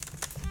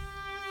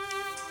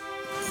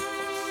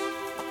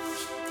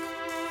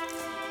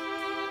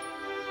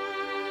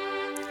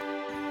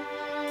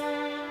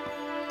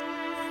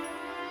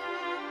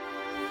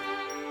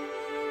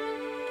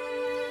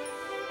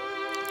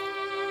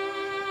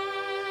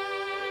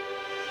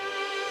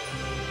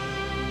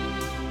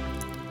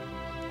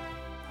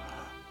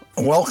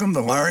Welcome to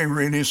Larry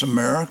Reedy's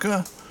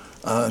America.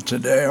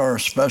 Today our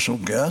special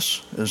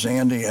guest is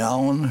Andy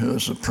Allen, who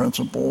is the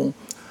principal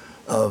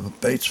of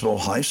Batesville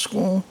High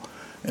School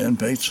in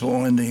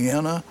Batesville,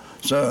 Indiana.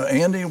 So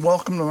Andy,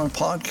 welcome to my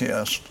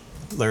podcast.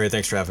 Larry,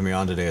 thanks for having me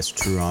on today. It's a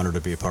true honor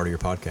to be a part of your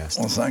podcast.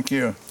 Well, thank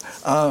you.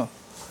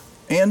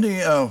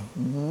 Andy,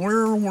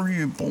 where were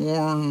you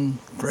born,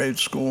 grade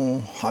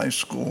school, high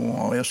school?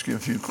 I'll ask you a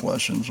few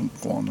questions and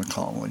go on to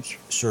college.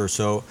 Sure.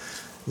 So,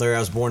 Larry, I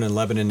was born in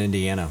Lebanon,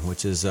 Indiana,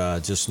 which is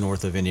just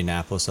north of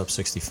Indianapolis, up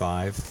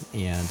 65.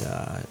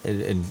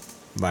 And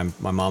my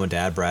mom and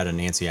dad, Brad and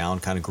Nancy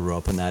Allen, kind of grew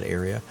up in that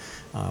area.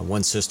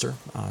 One sister,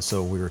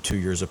 so we were 2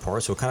 years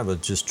apart. So kind of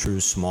a just true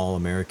small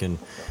American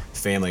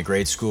family.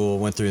 Grade school,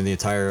 went through the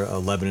entire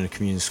Lebanon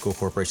Community School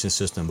Corporation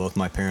system. Both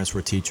my parents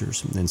were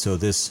teachers. And so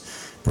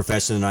this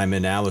profession that I'm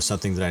in now was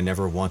something that I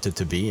never wanted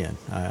to be in.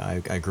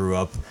 I grew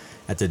up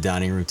at the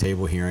dining room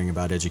table hearing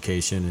about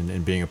education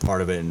and being a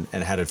part of it,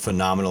 and had a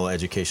phenomenal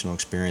educational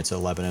experience at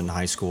Lebanon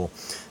High School.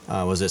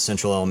 Was at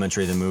Central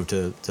Elementary, then moved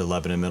to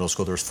Lebanon Middle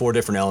School. There was 4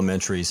 different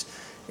elementaries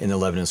in the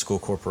Lebanon School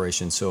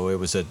Corporation. So it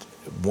was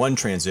one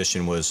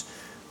transition was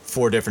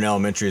 4 different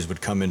elementaries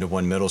would come into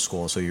one middle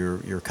school. So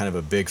you're kind of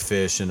a big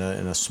fish in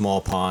a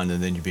small pond,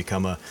 and then you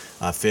become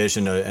a fish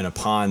in a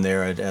pond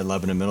there at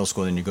Lebanon Middle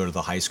School. Then you go to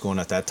the high school, and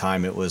at that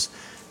time it was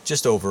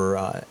just over,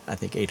 I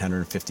think,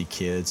 850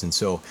 kids. And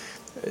so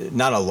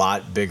not a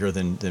lot bigger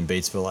than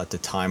Batesville at the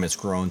time. It's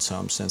grown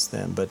some since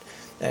then. But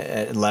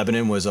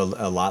Lebanon was a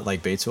lot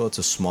like Batesville. It's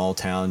a small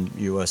town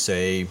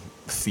USA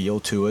feel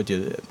to it.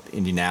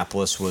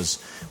 Indianapolis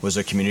was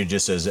a community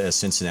just as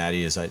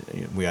Cincinnati is.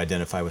 We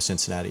identify with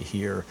Cincinnati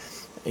here.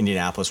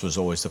 Indianapolis was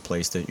always the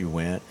place that you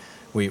went.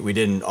 We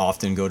didn't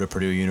often go to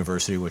Purdue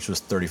University, which was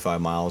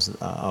 35 miles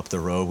up the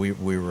road.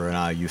 We were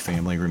an IU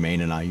family,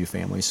 remain an IU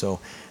family, so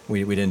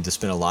we didn't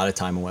spend a lot of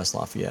time in West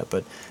Lafayette.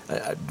 But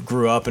I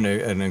grew up in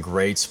a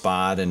great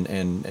spot,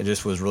 and I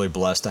just was really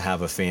blessed to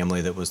have a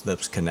family that was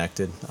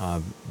connected,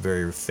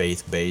 very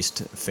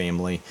faith-based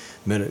family,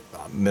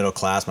 middle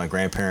class. My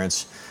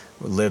grandparents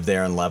lived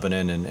there in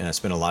Lebanon, and I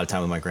spent a lot of time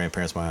with my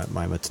grandparents.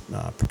 My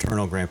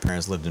paternal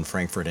grandparents lived in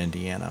Frankfort,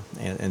 Indiana,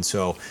 and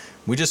so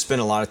we just spent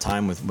a lot of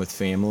time with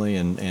family,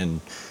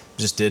 and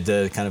just did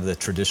the kind of the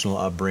traditional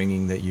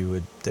upbringing that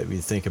you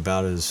think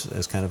about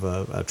as kind of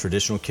a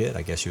traditional kid,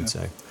 I guess you would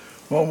say.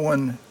 Well,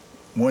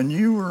 when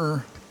you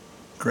were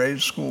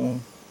grade school,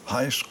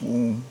 high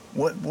school,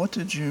 what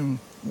did you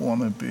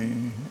want to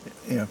be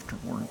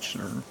afterwards,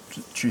 or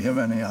did you have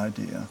any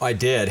idea? I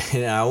did,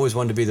 and I always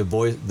wanted to be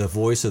the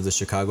voice of the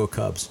Chicago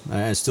Cubs.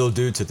 I still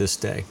do to this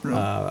day.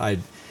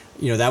 Really?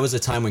 That was a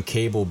time when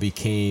cable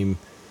became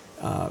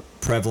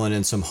prevalent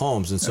in some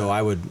homes, and so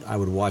I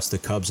would watch the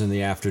Cubs in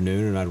the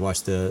afternoon, and I'd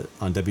watch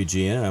on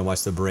WGN, and I'd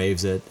watch the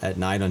Braves at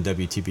night on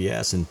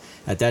WTBS. And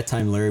at that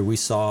time, Larry,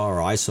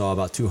 I saw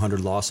about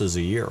 200 losses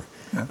a year.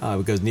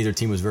 Because neither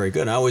team was very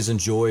good. And I always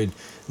enjoyed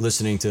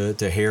listening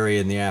to Harry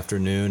in the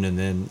afternoon, and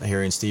then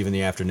Harry and Steve in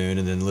the afternoon,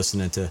 and then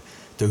listening to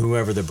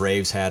whoever the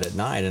Braves had at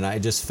night. And I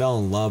just fell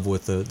in love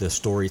with the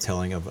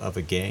storytelling of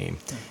a game.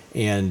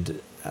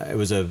 And it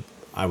was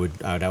I would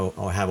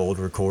have old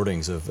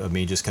recordings of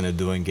me just kind of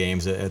doing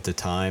games at the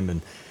time.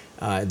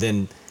 And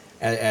then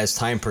as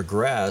time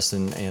progressed,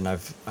 and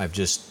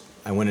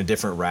I went a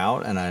different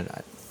route, and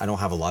I don't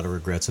have a lot of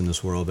regrets in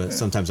this world, but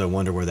sometimes I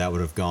wonder where that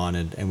would have gone.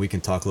 And we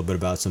can talk a little bit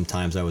about some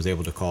times I was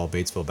able to call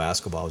Batesville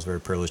basketball. I was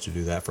very privileged to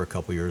do that for a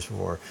couple of years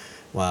while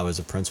I was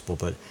a principal.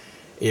 But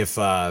if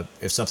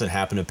something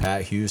happened to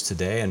Pat Hughes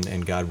today,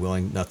 and God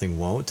willing, nothing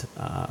won't,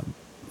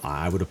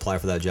 I would apply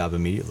for that job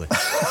immediately.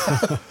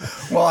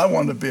 Well, I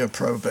wanted to be a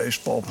pro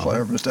baseball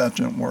player, but that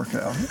didn't work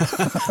out.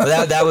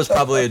 That was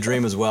probably a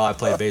dream as well. I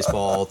played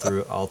baseball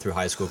all through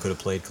high school. Could have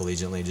played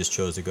collegiately, just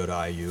chose to go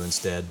to IU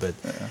instead.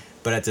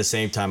 But at the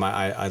same time,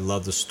 I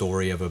love the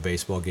story of a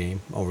baseball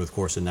game over the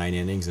course of 9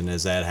 innings, and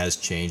as that has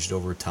changed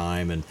over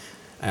time. And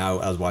I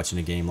was watching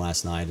a game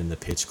last night, and the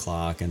pitch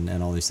clock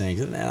and all these things,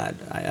 and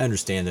I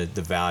understand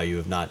the value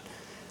of not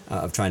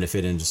of trying to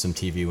fit into some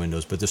TV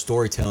windows, but the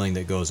storytelling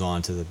that goes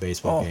on to the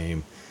baseball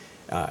game.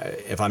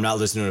 If I'm not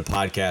listening to a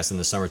podcast in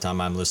the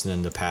summertime, I'm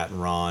listening to Pat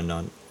and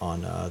Ron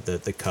on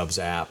the Cubs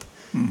app.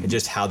 Mm-hmm. And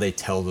just how they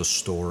tell the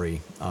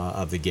story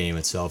of the game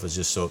itself is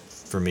just so,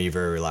 for me,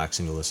 very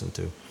relaxing to listen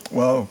to.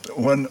 Well,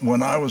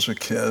 when I was a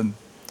kid,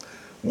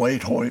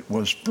 Wade Hoyt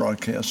was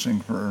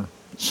broadcasting for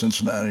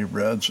Cincinnati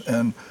Reds,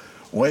 and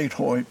Wade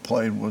Hoyt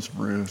played with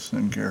Ruth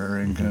and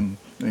Gehrig, and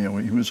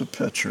he was a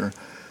pitcher.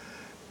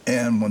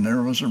 And when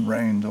there was a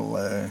rain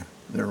delay,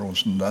 there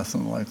was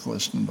nothing like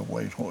listening to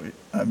Wade Hoyt.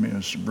 I mean, it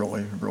was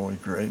really, really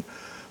great.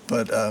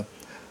 But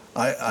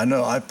I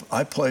know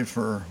I played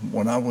for,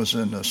 when I was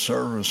in the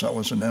service, I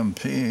was an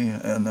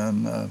MP, and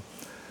then,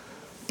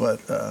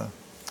 but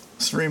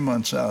 3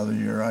 months out of the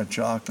year I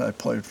jocked. I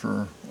played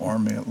for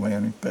Army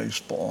Atlantic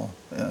baseball,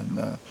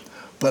 and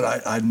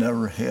but I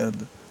never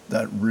had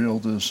that real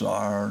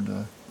desire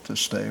to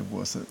stay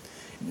with it.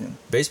 Yeah.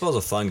 Baseball is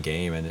a fun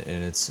game, and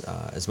it's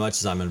as much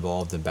as I'm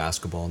involved in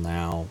basketball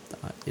now,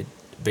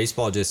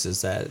 baseball just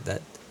is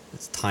that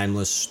it's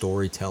timeless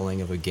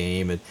storytelling of a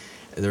game.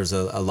 There's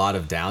a lot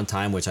of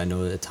downtime, which I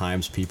know at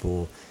times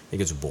people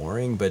think it's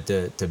boring, but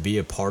to be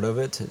a part of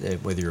it,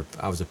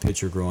 I was a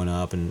pitcher growing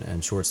up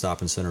and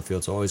shortstop and center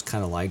field, so I always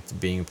kind of liked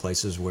being in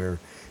places where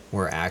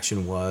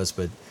action was,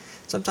 but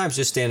sometimes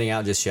just standing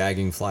out, just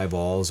shagging fly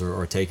balls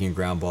or taking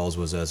ground balls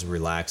was as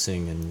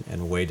relaxing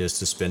and a way just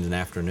to spend an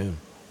afternoon.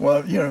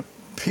 Well,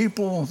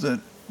 people that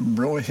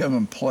really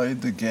haven't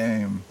played the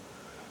game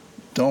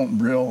don't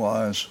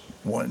realize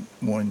when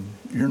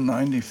you're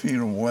 90 feet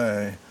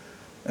away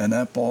and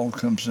that ball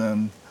comes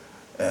in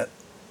at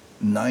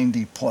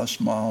 90 plus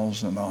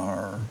miles an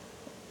hour.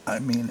 I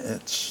mean,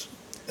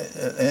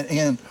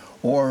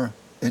 or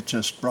it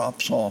just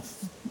drops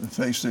off the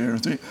face of the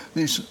earth.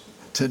 These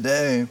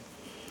today,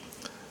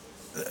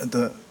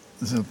 the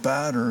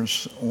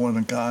batters, when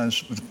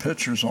the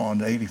pitcher's on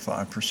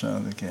 85%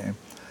 of the game,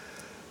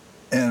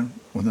 and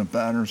when the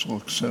batters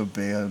look so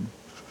bad,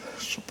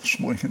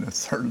 swinging at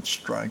third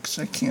strikes,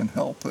 they can't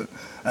help it.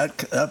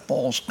 That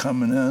ball's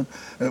coming in.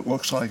 It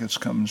looks like it's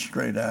coming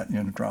straight at you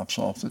and it drops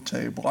off the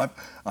table.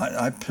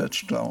 I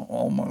pitched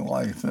all my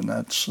life, and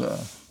that's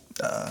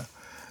and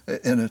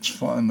it's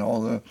fun.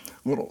 All the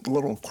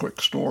little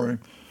quick story.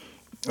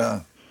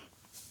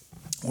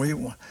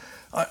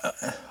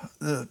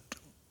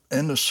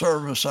 In the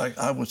service,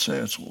 I would say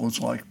it was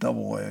like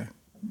AA.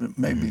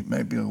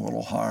 Maybe a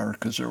little higher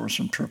because there were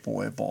some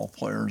AAA ball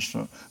players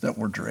that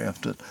were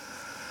drafted.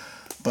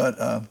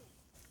 But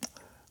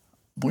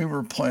we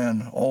were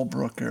playing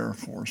Albrook Air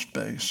Force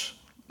Base,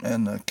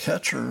 and the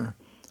catcher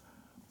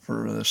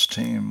for this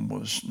team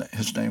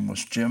his name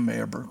was Jim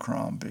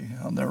Abercrombie.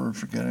 I'll never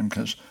forget him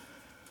because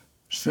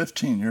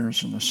 15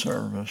 years in the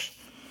service.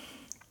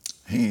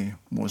 He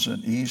was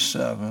an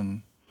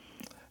E7,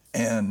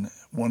 and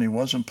when he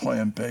wasn't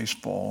playing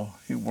baseball,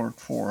 he worked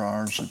 4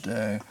 hours a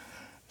day,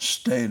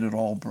 stayed at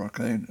Albrook.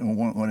 They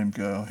wouldn't let him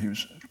go. He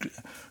was a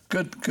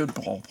good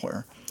ball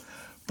player.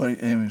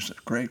 But he was a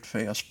great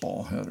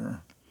fastball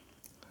hitter.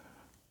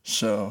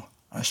 So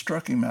I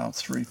struck him out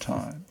 3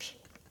 times.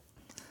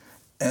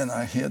 And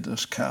I had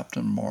this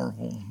Captain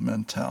Marvel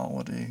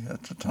mentality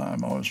at the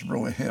time. I was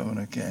really having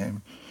a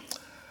game.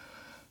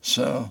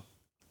 So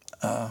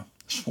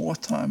his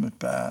 4th time at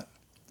bat,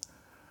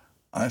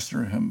 I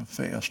threw him a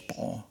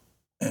fastball,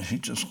 and he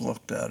just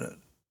looked at it.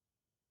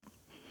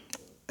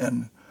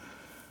 And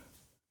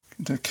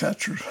the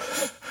catcher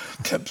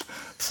kept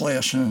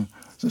flashing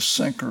the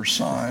sinker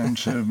sign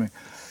to me,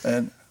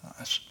 and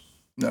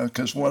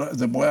because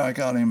the way I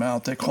got him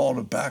out, they called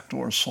it a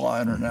backdoor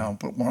slider now,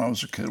 but when I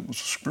was a kid, it was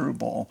a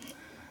screwball,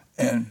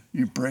 and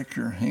you break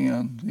your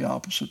hand the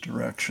opposite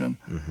direction.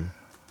 Mm-hmm.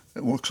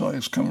 It looks like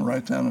it's coming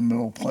right down the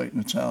middle plate,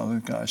 and it's out of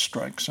the guy's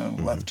strike zone,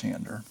 mm-hmm.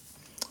 Left-hander.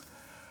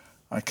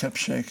 I kept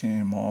shaking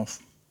him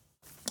off,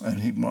 and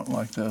he went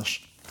like this,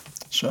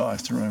 so I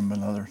threw him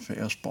another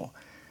fastball.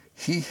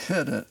 He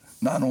hit it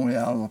not only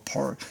out of the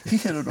park, he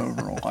hit it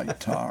over a light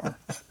tire.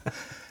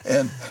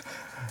 And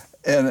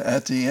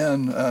at the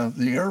end,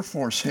 the Air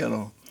Force had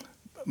a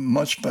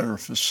much better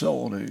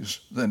facilities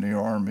than the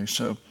Army.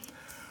 So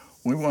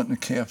we went in the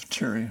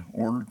cafeteria,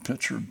 ordered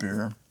pitcher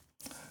beer.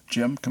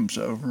 Jim comes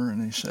over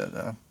and he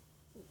said,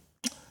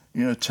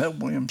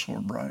 Ted Williams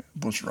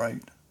was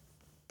right.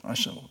 I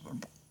said,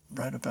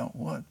 right about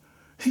what?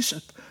 He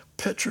said,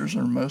 pitchers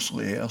are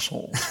mostly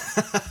assholes.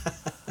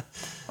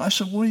 I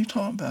said, what are you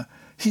talking about?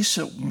 He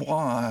said,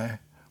 why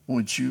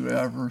would you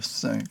ever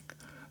think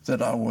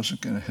that I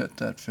wasn't going to hit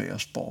that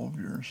fastball of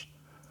yours?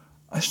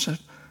 I said,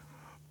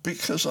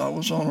 because I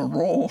was on a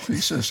roll. He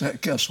says, hey,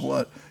 guess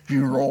what?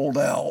 You rolled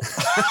out.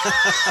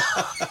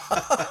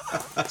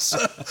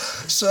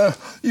 so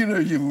you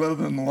live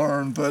and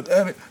learn. But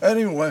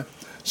anyway,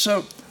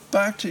 so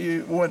back to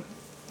you.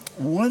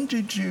 When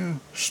did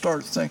you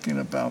start thinking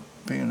about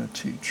being a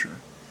teacher?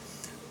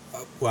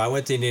 Well, I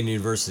went to Indiana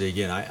University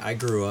again. I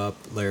grew up,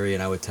 Larry,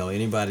 and I would tell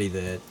anybody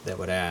that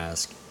would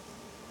ask,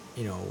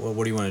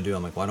 what do you want to do?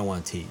 I'm like, well, I don't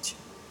want to teach.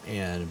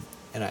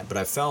 But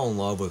I fell in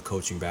love with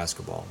coaching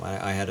basketball.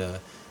 I had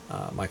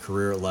my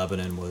career at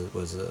Lebanon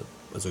was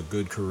a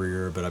good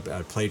career, but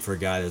I played for a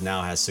guy that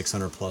now has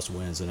 600 plus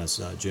wins, and that's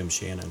Jim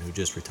Shannon, who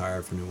just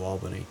retired from New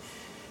Albany.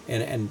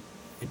 And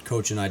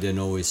Coach and I didn't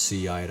always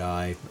see eye to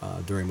eye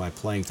during my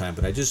playing time,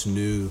 but I just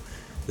knew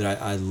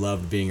that I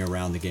loved being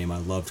around the game. I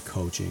loved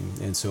coaching,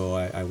 and so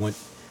I went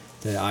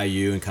to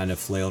IU and kind of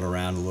flailed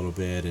around a little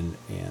bit, and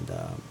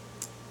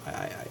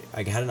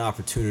I had an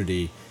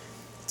opportunity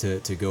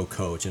to go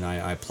coach, and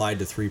I applied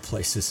to 3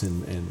 places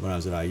when I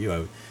was at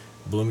IU.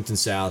 Bloomington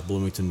South,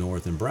 Bloomington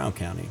North, and Brown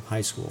County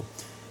High School,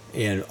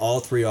 and all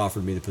 3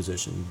 offered me the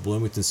position.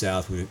 Bloomington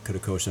South, we could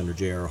have coached under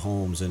J.R.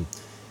 Holmes, and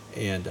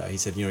he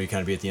said, you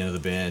kind of be at the end of the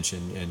bench,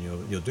 and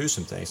you'll do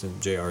some things.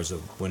 And J.R. is the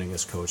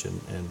winningest coach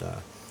in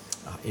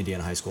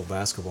Indiana high school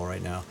basketball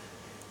right now.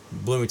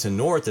 Bloomington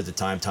North at the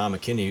time, Tom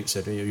McKinney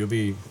said, you'll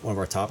be one of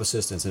our top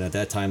assistants. And at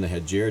that time, they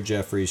had Jared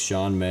Jeffries,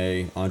 Sean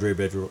May, Andre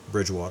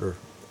Bridgewater.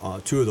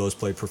 2 of those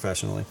played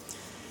professionally.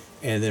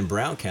 And then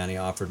Brown County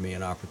offered me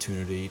an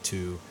opportunity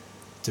to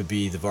to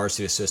be the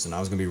varsity assistant. I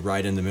was going to be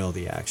right in the middle of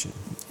the action.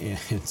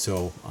 And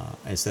so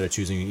instead of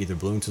choosing either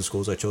Bloomington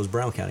schools, I chose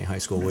Brown County High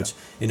School, which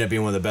ended up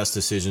being one of the best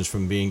decisions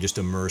from being just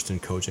immersed in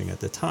coaching at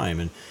the time.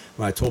 And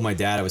when I told my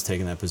dad I was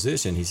taking that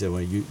position, he said,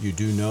 well, you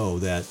do know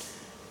that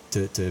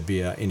to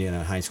be an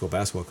Indiana high school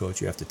basketball coach,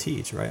 you have to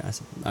teach, right? I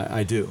said,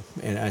 I do.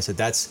 And I said,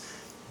 that's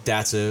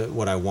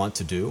what I want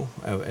to do.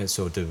 And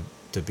so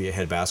to be a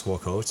head basketball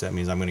coach, that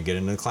means I'm going to get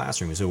into the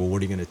classroom. He said, well,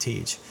 what are you going to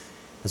teach?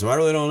 I said, well, I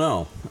really don't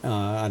know.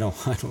 I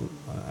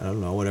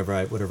don't know,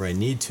 whatever I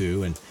need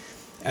to. And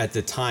at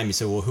the time, he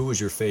said, well, who was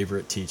your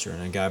favorite teacher?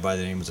 And a guy by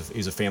the name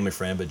he's a family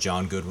friend, but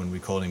John Goodwin, we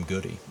called him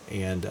Goody.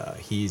 And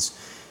he's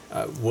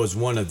was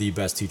one of the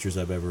best teachers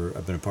I've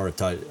been a part of,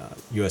 taught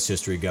U.S.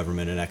 history,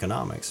 government, and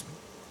economics.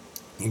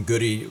 And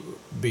Goody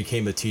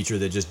became a teacher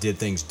that just did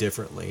things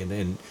differently.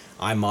 And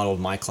I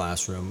modeled my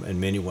classroom in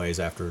many ways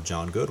after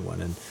John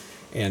Goodwin.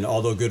 And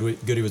although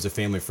Goody was a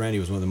family friend, he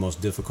was one of the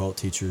most difficult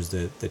teachers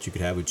that you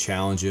could have. Would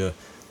challenge you,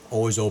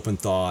 always open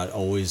thought,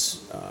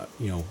 always,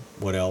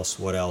 what else,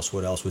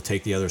 would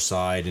take the other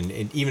side. And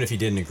even if he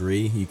didn't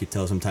agree, you could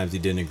tell sometimes he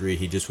didn't agree,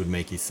 he just would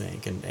make you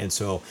think. And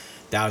so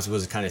that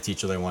was the kind of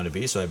teacher that I wanted to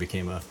be. So I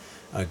became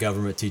a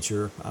government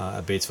teacher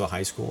at Batesville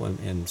High School.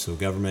 And so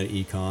government,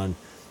 econ,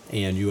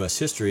 and U.S.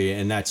 history.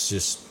 And that's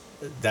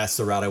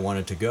the route I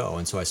wanted to go.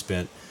 And so I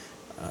spent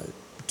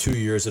 2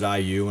 years at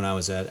IU when I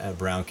was at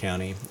Brown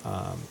County,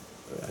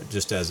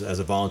 just as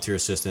a volunteer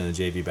assistant and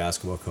a JV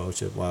basketball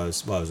coach while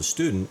I was a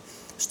student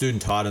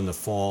taught in the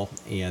fall,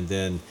 and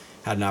then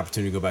had an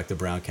opportunity to go back to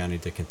Brown County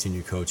to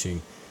continue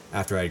coaching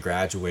after I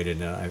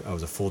graduated. And I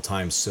was a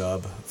full-time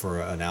sub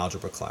for an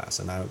algebra class,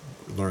 and I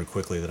learned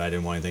quickly that I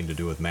didn't want anything to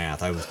do with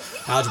math.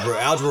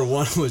 Algebra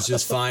 1 was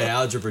just fine.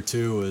 Algebra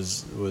 2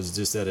 was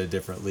just at a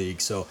different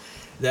league. So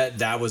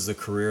that was the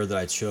career that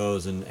I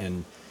chose,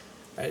 and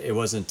it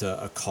wasn't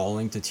a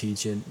calling to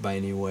teach it by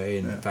any way.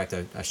 And in fact,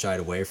 I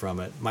shied away from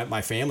it.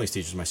 My family's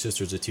teachers. My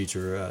sister's a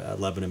teacher at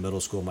Lebanon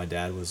Middle School. My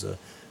dad was a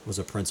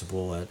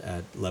principal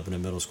at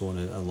Lebanon Middle School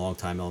and a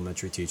longtime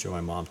elementary teacher.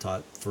 My mom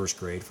taught first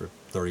grade for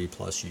 30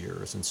 plus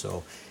years. And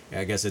so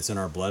I guess it's in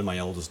our blood. My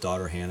oldest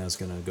daughter, Hannah, is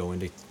going to go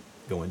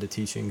into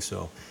teaching.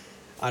 So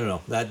I don't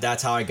know.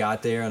 That's how I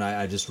got there. And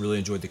I just really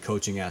enjoyed the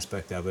coaching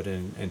aspect of it.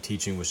 And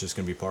teaching was just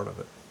going to be part of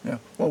it. Yeah.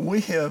 Well,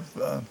 we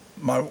have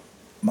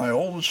my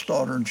oldest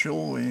daughter,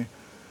 Julie,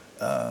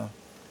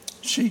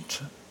 she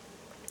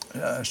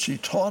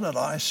taught at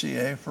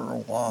ICA for a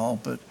while,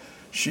 but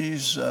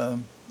she's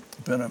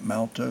been at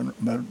Mount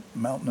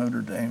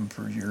Notre Dame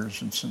for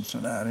years in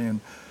Cincinnati, and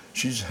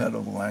she's head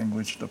of the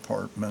language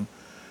department.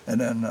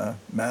 And then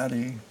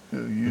Maddie,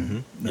 who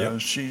you know,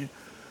 she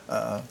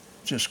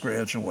just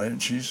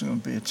graduated. She's going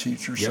to be a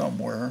teacher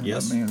somewhere.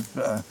 Yes. I mean,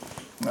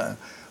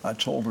 I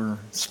told her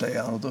stay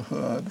out of the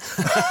hood.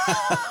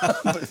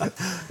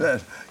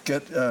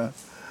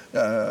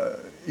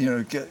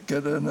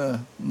 Get in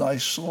a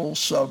nice little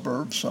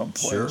suburb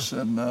someplace,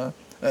 sure.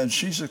 And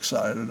she's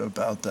excited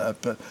about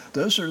that. But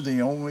those are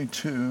the only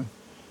two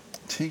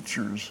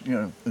teachers,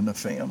 in the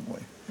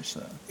family.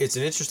 So. It's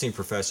an interesting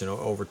profession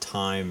over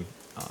time.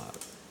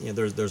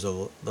 There's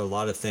a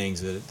lot of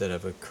things that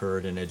have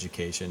occurred in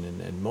education,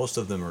 and most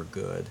of them are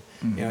good.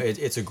 Mm-hmm.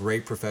 It's a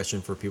great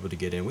profession for people to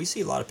get in. We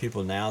see a lot of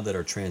people now that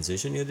are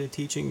transitioning into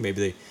teaching.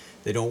 Maybe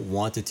they don't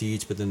want to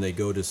teach, but then they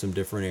go to some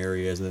different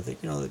areas, and they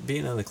think,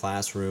 being in the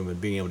classroom and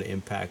being able to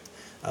impact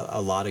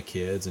a lot of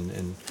kids,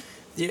 and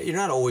you're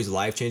not always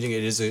life-changing.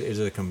 It is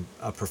a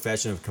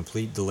profession of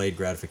complete delayed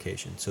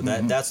gratification. So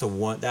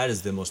that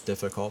is the most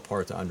difficult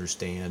part to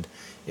understand,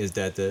 is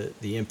that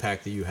the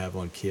impact that you have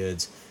on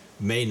kids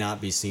may not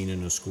be seen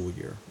in a school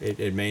year.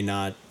 It may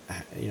not,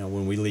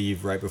 when we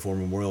leave right before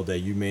Memorial Day,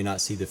 you may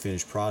not see the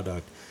finished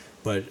product.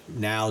 But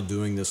now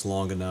doing this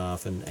long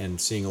enough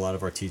and seeing a lot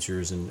of our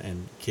teachers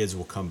and kids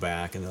will come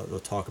back and they'll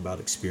talk about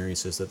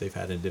experiences that they've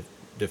had in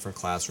different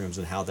classrooms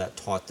and how that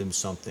taught them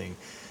something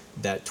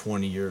that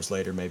 20 years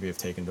later maybe have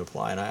taken to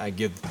apply. And I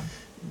give,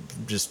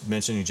 just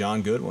mentioning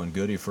John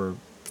Goody for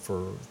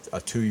a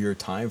 2-year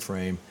time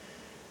frame,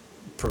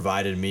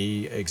 provided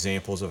me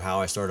examples of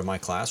how I started my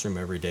classroom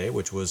every day,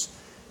 which was,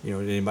 did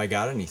anybody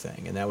got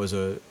anything? And that was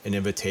an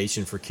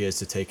invitation for kids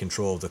to take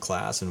control of the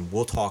class, and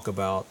we'll talk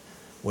about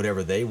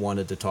whatever they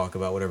wanted to talk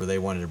about, whatever they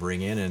wanted to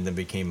bring in, and then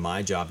became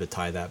my job to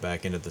tie that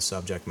back into the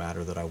subject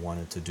matter that I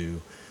wanted to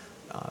do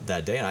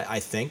that day. And I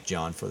thank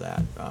John for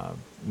that.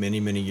 Many,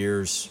 many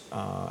years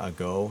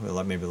ago,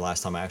 maybe the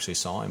last time I actually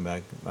saw him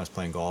back, I was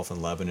playing golf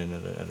in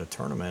Lebanon at a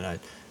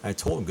tournament. I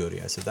told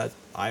Goody, I said, that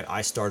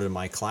I started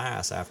my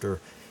class after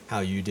how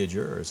you did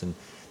yours. And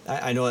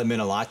I know that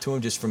meant a lot to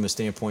him, just from the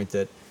standpoint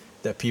that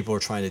people are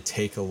trying to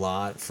take a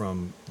lot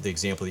from the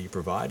example that you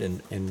provide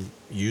and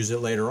use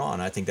it later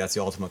on. I think that's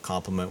the ultimate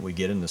compliment we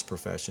get in this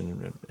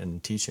profession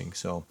and teaching.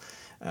 So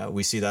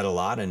we see that a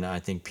lot, and I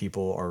think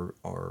people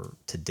are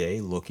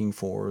today looking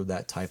for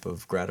that type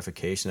of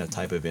gratification, that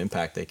type of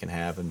impact they can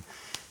have, and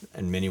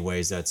in many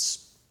ways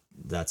that's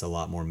a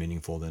lot more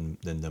meaningful than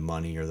the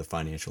money or the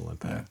financial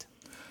impact.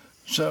 Yeah.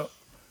 So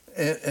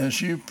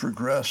as you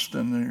progressed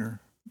in your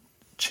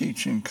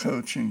teaching,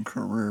 coaching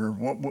career,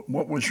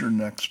 what was your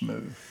next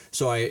move?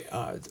 So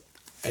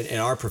in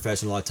our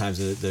profession, a lot of times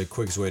the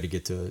quickest way to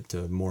get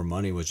to more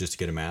money was just to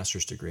get a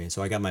master's degree. And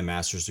so I got my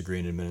master's degree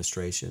in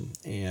administration.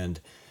 And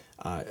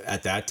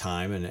at that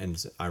time,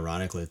 and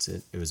ironically,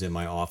 it was in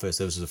my office.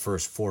 It was the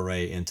first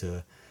foray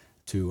into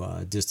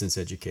distance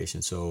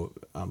education. So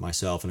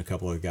myself and a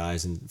couple of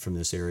guys from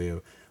this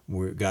area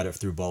got it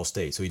through Ball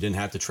State. So you didn't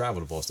have to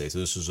travel to Ball State. So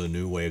this was a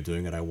new way of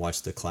doing it. I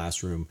watched the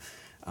classroom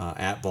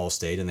at Ball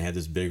State, and they had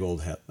this big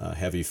old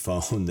heavy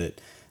phone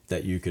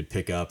that you could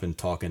pick up and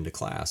talk into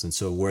class. And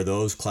so where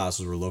those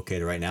classes were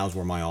located right now is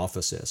where my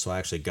office is. So I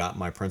actually got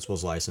my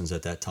principal's license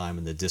at that time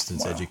in the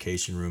distance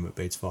education room at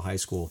Batesville High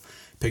School,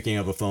 picking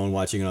up a phone,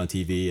 watching it on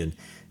TV, and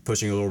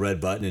pushing a little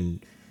red button,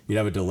 and you'd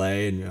have a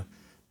delay, and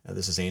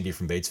this is Andy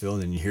from Batesville,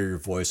 and then you hear your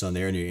voice on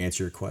there and you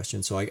answer your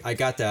question. So I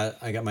got that.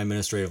 I got my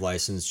administrative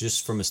license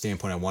just from a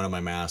standpoint I wanted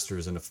my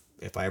master's, and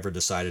if I ever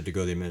decided to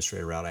go the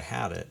administrative route, I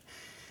had it.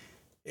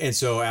 And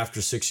so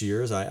after 6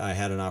 years, I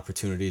had an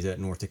opportunity at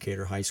North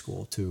Decatur High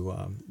School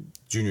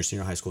junior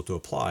senior high school to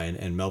apply.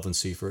 And Melvin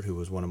Seifert, who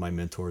was one of my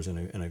mentors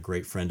and a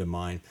great friend of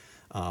mine,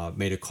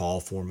 made a call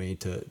for me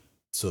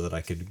so that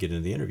I could get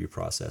into the interview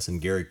process. And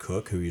Gary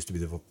Cook, who used to be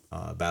the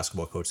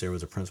basketball coach there,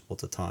 was a principal at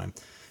the time.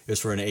 It was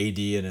for an AD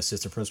and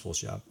assistant principal's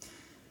job.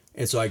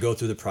 And so I go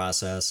through the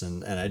process,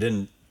 and I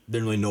didn't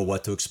really know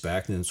what to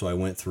expect. And so I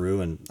went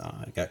through and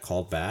I got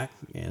called back.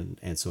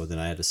 And so then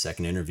I had a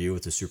second interview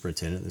with the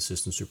superintendent, the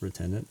assistant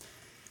superintendent.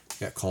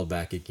 Got called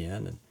back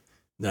again. And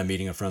then I'm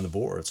meeting in front of the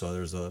board. So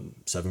there's a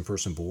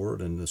 7-person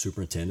board and the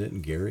superintendent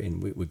and Gary,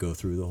 and we go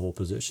through the whole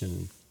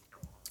position.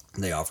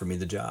 And they offered me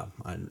the job.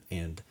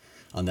 And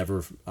I'll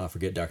never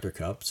forget Dr.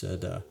 Cupp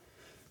said,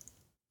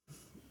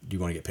 do you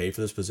want to get paid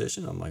for this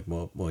position? I'm like,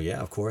 well,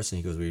 yeah, of course.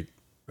 And he goes,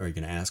 are you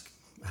going to ask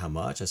how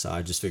much? I said,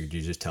 I just figured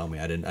you'd just tell me.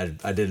 Larry,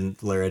 I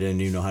didn't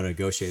even know how to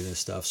negotiate this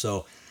stuff.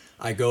 So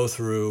I go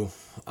through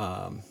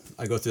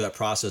that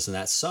process. And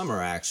that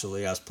summer,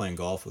 actually, I was playing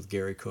golf with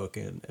Gary Cook,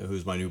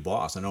 who's my new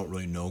boss. I don't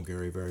really know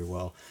Gary very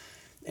well.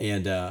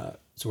 And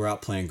so we're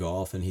out playing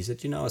golf, and he said,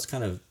 it's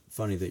kind of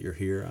funny that you're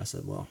here. I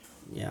said, well,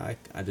 yeah,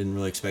 I didn't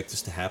really expect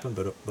this to happen,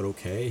 but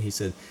okay. He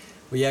said,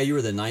 well, yeah, you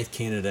were the 9th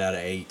candidate out of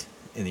 8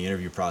 in the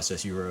interview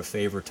process. You were a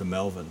favor to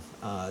Melvin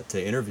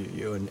to interview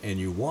you, and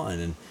you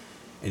won.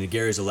 And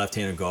Gary's a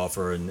left-handed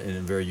golfer and a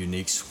very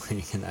unique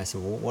swing. And I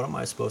said, well, what am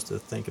I supposed to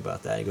think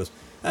about that? He goes,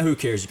 who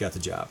cares? You got the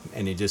job.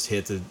 And he just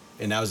hit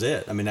and that was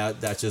it. I mean,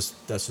 that's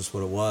just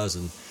what it was.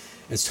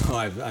 And so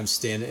I'm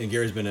standing, and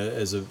Gary's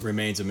been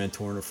remains a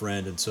mentor and a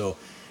friend. And so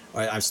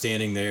I'm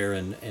standing there,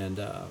 and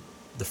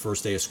the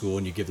first day of school,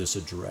 and you give this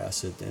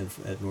address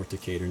at North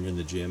Decatur, and you're in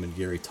the gym, and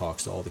Gary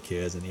talks to all the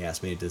kids, and he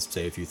asked me to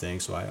say a few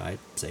things, so I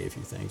say a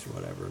few things or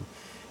whatever.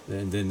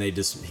 And then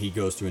he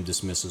goes through and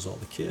dismisses all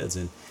the kids.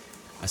 And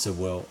I said,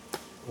 well,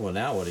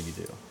 now what do you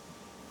do?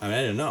 I mean,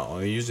 I didn't know.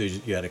 I mean, usually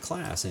you had a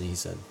class. And he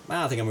said,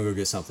 I think I'm going to go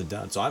get something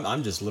done. So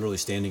I'm just literally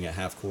standing at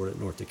half court at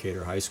North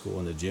Decatur High School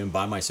in the gym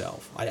by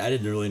myself. I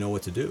didn't really know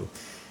what to do.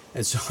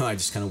 And so I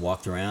just kind of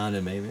walked around,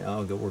 and maybe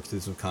I'll go work through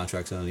some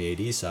contracts on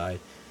the AD side.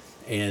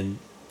 And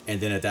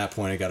then at that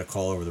point, I got a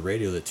call over the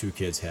radio that 2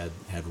 kids had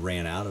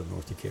ran out of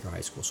North Decatur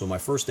High School. So my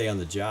first day on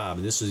the job,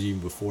 and this is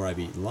even before I've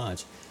eaten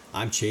lunch,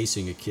 I'm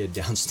chasing a kid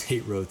down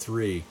State Road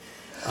 3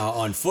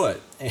 on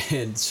foot.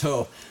 And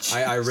so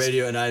I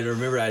radio, and I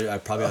remember I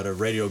probably ought to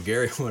radio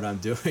Gary what I'm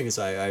doing.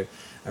 So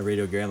I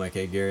radio Gary. I'm like,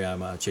 hey, Gary,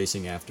 I'm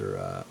chasing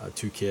after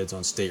 2 kids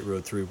on State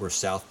Road 3. We're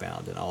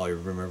southbound. And all I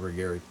remember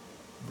Gary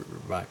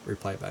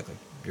replied back like,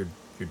 you're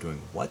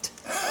doing what?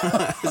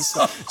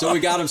 so we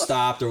got him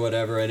stopped or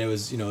whatever, and it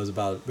was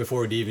about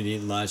before we'd even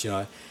eaten lunch.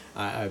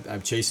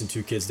 I'm chasing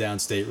 2 kids down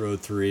State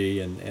Road 3,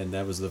 and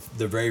that was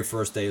the very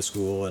first day of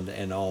school,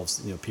 and all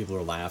people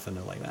are laughing.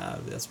 They're like,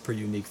 that's a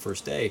pretty unique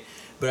first day.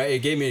 But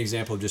it gave me an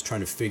example of just trying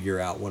to figure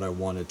out what I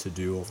wanted to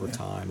do over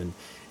time, and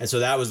so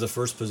that was the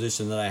first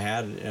position that I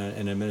had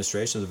in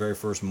administration. The very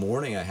first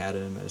morning I had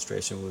in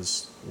administration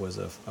was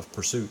a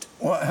pursuit.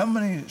 Well, how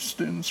many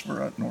students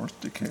were at North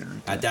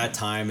Decatur? At that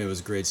time, it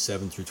was grades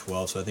 7 through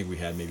 12, so I think we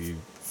had maybe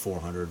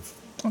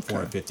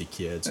 450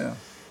 kids. Yeah.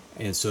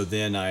 And so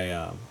then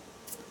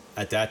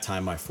at that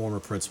time, my former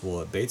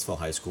principal at Batesville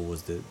High School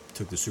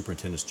took the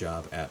superintendent's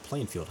job at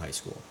Plainfield High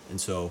School.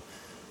 And so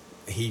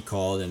he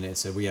called and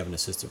said, we have an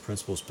assistant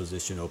principal's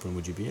position open.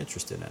 Would you be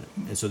interested in it?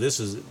 And so this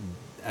is,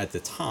 at the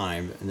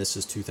time, and this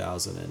is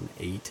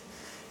 2008,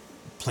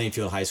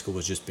 Plainfield High School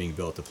was just being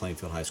built, the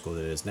Plainfield High School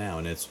that it is now.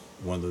 And it's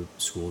one of the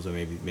schools that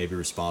may be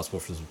responsible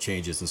for some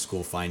changes in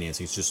school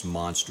financing. It's just a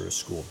monstrous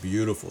school,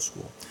 beautiful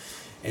school.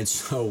 And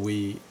so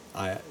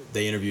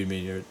they interviewed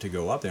me to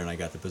go up there, and I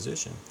got the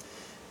position.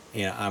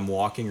 And I'm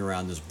walking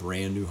around this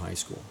brand new high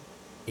school,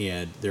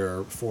 and there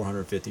are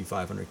 450,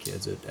 500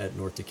 kids at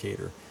North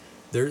Decatur.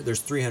 There's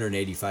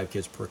 385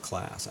 kids per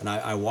class. And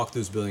I walked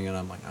through this building, and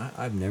I'm like,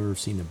 I've never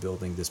seen a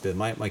building this big.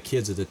 My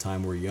kids at the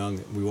time were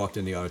young. We walked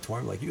in the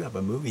auditorium, like, you have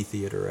a movie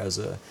theater as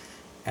an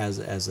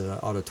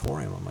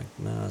auditorium. I'm like,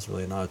 no, it's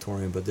really an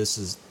auditorium, but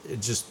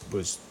it just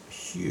was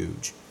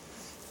huge.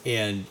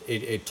 And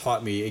it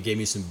taught me, it gave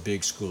me some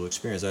big school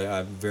experience.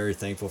 I'm very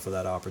thankful for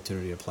that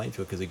opportunity at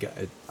Plainfield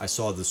because I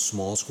saw the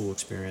small school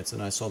experience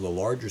and I saw the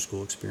larger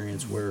school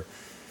experience where,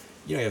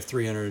 you have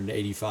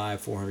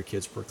 385, 400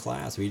 kids per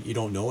class. I mean, you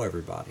don't know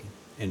everybody.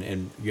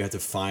 And you have to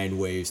find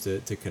ways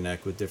to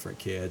connect with different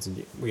kids.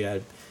 And we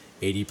had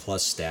 80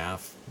 plus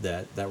staff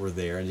that were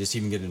there. And just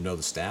even getting to know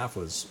the staff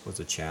was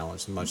a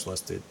challenge, much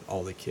less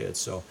all the kids.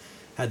 So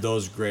had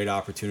those great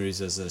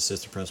opportunities as an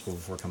assistant principal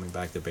before coming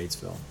back to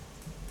Batesville.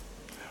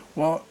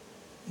 Well,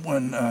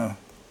 when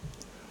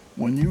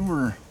you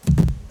were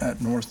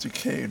at North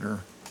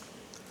Decatur,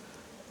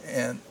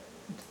 and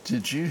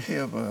did you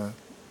have a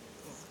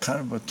kind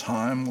of a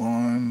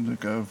timeline to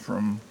go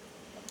from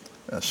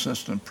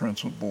assistant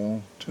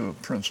principal to a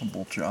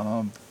principal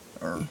job,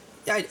 or?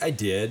 Yeah, I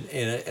did,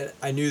 and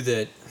I knew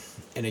that.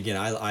 And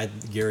again,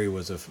 Gary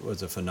was a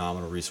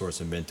phenomenal resource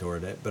and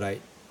mentor, but I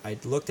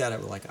looked at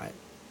it like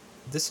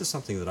this is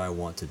something that I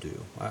want to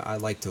do. I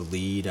like to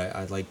lead.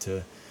 I like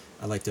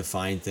to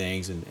find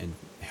things and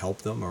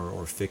help them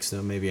or fix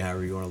them, maybe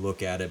however you want to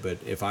look at it. But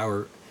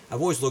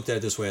I've always looked at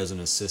it this way as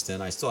an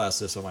assistant. I still ask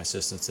this of my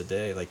assistants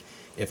today. Like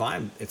if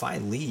I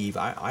leave,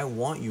 I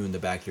want you in the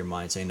back of your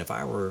mind saying, if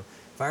I were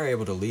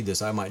able to lead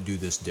this, I might do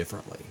this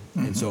differently.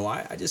 Mm-hmm. And so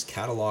I just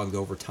cataloged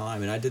over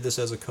time, and I did this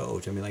as a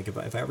coach. I mean, like if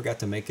I ever got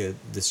to make a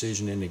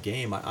decision in the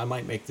game, I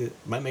might make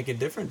a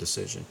different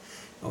decision,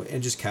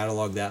 and just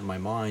catalog that in my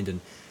mind.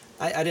 And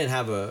I didn't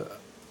have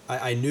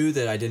I knew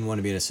that I didn't want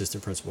to be an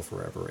assistant principal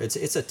forever.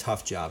 It's a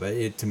tough job.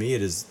 To me,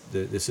 it is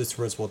the assistant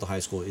principal at the high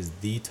school is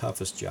the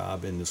toughest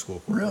job in the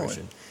school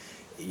corporation.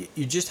 Really?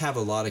 You just have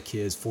a lot of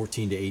kids,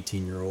 14 to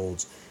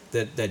 18-year-olds,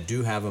 that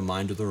do have a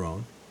mind of their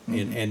own.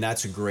 Mm-hmm. And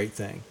that's a great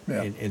thing.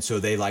 Yeah. And so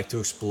they like to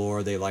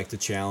explore, they like to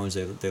challenge,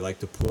 they like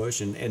to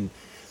push, and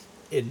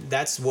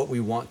that's what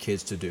we want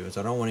kids to do. So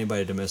I don't want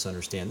anybody to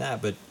misunderstand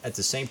that, but at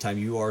the same time,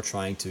 you are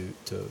trying to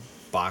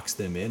box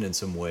them in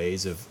some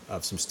ways of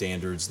some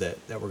standards that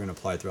we're going to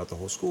apply throughout the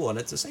whole school. And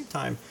at the same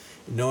time,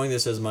 knowing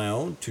this as my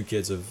own two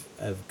kids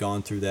have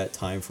gone through that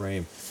time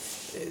frame,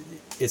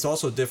 it's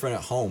also different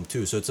at home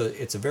too. So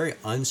it's a very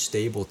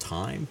unstable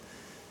time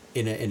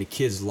in a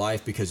kid's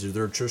life because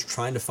they're just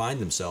trying to find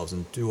themselves,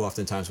 and too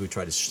oftentimes we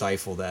try to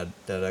stifle that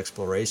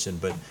exploration.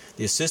 But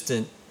the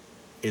assistant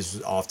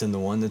is often the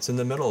one that's in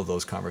the middle of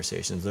those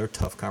conversations. They're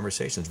tough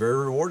conversations, very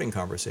rewarding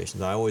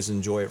conversations. I always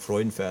enjoy at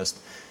Freudenfest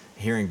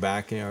hearing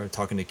back,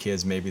 talking to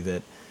kids maybe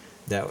that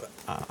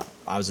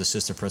I was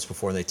assistant principal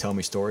for, and they tell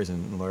me stories,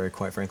 and Larry,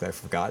 quite frankly, I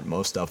forgot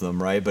most of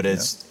them, right? But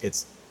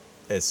it's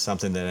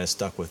something that has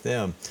stuck with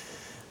them.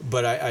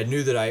 But I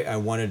knew that I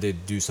wanted to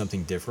do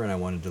something different. I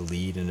wanted to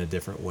lead in a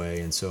different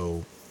way. And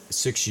so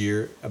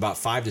about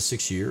 5 to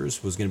 6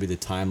 years was going to be the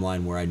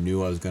timeline where I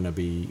knew I was going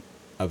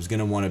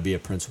to want to be a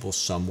principal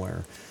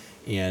somewhere.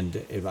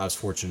 And I was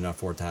fortunate enough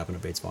for it to happen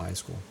at Batesville High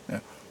School. Yeah.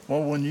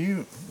 Well,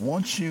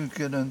 once you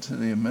get into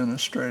the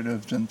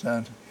administrative, didn't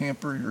that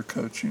hamper your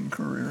coaching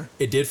career?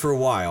 It did for a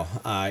while.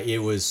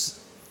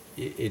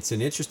 It's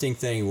an interesting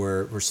thing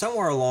where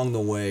somewhere along the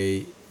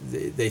way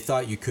they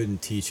thought you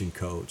couldn't teach and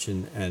coach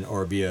and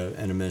or be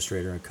an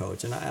administrator and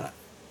coach, and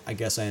I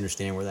guess I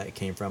understand where that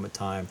came from at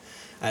time.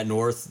 At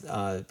North,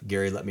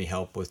 Gary let me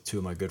help with two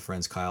of my good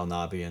friends, Kyle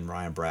Nobby and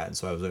Ryan Bratton,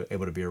 so I was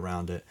able to be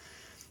around it.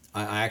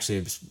 I actually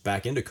am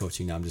back into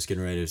coaching now. I'm just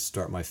getting ready to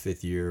start my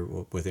 5th year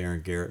with Aaron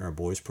Garrett in our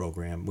boys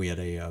program. We had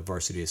a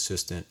varsity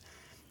assistant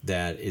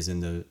that is in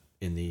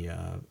the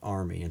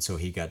Army, and so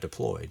he got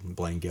deployed,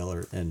 Blaine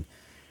Gellert, and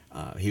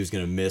he was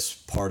going to miss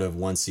part of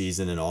one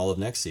season and all of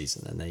next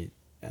season. And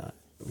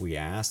we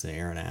asked, and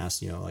Aaron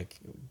asked,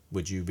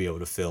 would you be able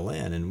to fill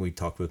in? And we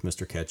talked with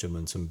Mr. Ketchum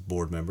and some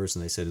board members,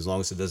 and they said, as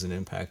long as it doesn't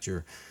impact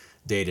your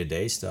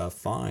day-to-day stuff,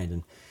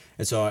 fine.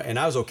 And so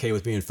I was okay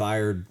with being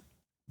fired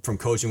from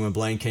coaching when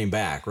Blaine came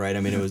back, right? I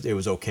mean, it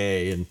was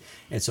okay.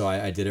 And so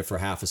I did it for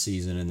half a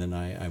season, and then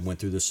I went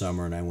through the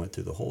summer, and I went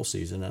through the whole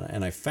season.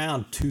 And I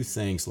found two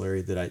things,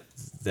 Larry,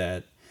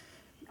 that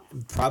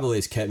probably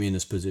has kept me in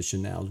this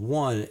position now.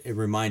 One, it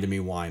reminded me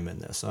why I'm in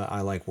this.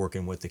 I like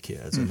working with the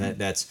kids, and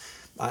that's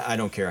I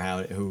don't care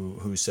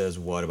who says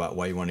what about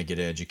why you want to get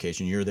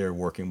education. You're there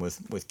working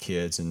with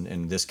kids, and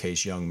in this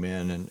case, young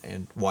men,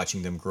 and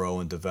watching them grow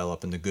and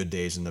develop in the good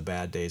days and the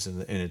bad days,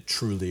 and it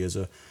truly is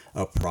a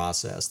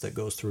process that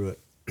goes through it.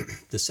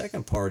 The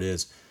second part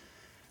is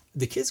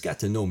the kids got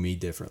to know me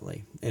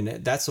differently, and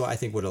that's what I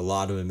think what a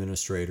lot of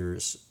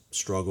administrators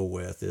struggle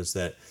with is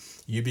that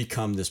you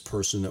become this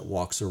person that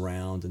walks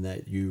around and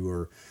that you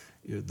are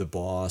the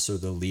boss or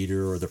the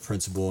leader or the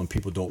principal, and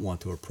people don't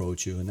want to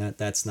approach you, and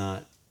that's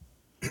not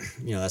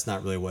that's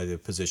not really what the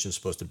position is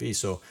supposed to be.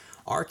 So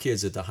our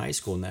kids at the high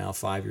school now,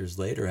 5 years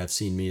later, have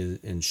seen me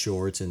in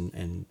shorts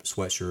and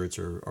sweatshirts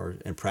or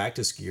in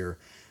practice gear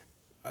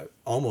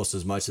almost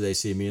as much as they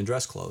see me in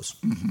dress clothes.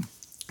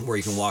 Mm-hmm. Where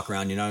you can walk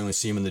around, you not only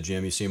see them in the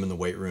gym, you see them in the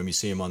weight room, you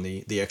see them on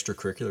the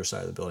extracurricular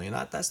side of the building.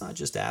 And that's not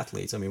just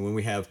athletes. I mean, when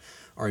we have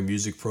our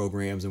music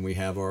programs and we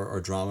have our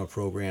drama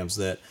programs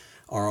that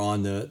are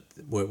on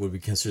what would be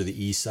considered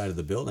the east side of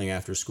the building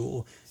after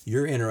school,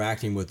 you're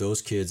interacting with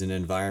those kids in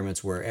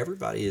environments where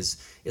everybody is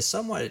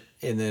somewhat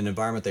in an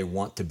environment they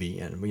want to be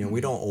in. You know,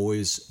 we don't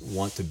always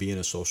want to be in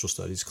a social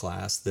studies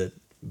class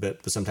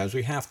but sometimes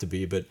we have to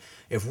be. But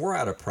if we're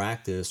at a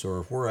practice, or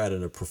if we're at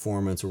a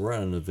performance, or we're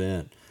at an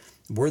event,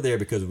 we're there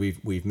because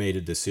we've made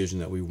a decision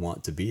that we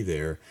want to be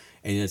there,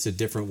 and it's a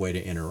different way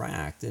to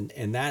interact.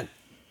 And that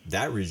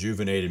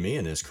rejuvenated me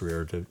in this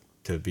career,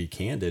 to be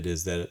candid,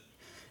 is that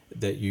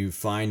you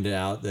find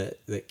out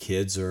that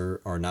kids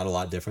are not a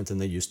lot different than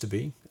they used to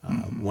be.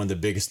 One of the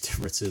biggest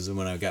differences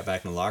when I got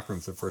back in the locker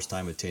room for the first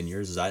time in 10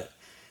 years is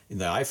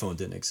the iPhone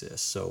didn't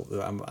exist. So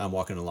I'm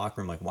walking in the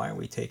locker room like, why are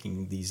we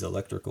taking these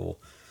electrical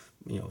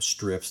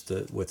strips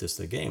with us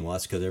to the game? Well,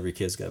 that's because every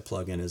kid's got to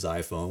plug in his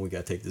iPhone. We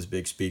got to take this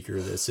big speaker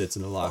that sits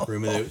in the locker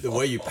room. And the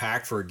way you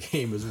pack for a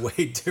game is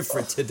way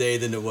different today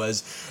than it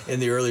was in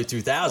the early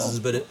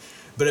 2000s.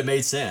 But it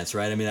made sense,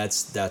 right? I mean,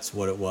 that's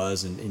what it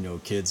was.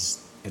 And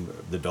kids and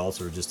the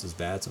adults are just as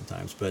bad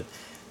sometimes. But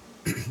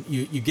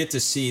you get to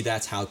see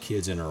that's how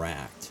kids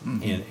interact.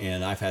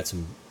 And I've had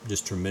some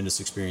just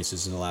tremendous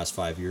experiences in the last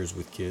 5 years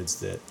with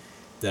kids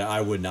that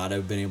I would not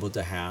have been able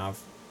to have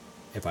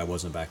if I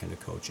wasn't back into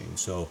coaching.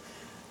 So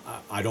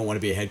I don't want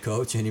to be a head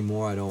coach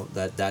anymore. I don't.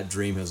 That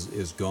dream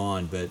is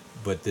gone.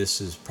 But this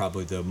is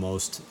probably the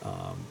most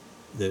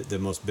the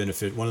most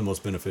benefit. One of the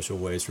most beneficial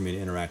ways for me to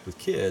interact with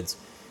kids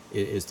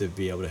is to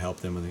be able to help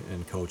them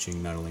in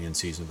coaching, not only in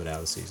season but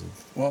out of season.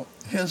 Well,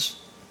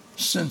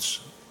 since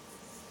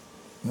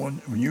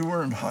when you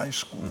were in high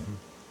school,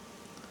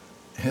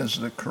 has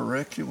the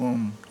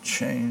curriculum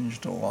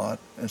changed a lot,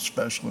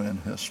 especially in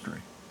history?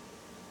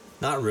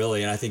 Not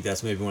really, and I think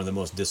that's maybe one of the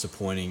most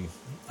disappointing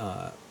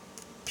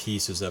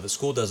pieces of it.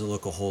 School doesn't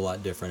look a whole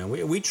lot different,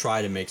 and we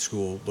try to make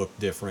school look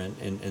different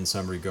in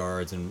some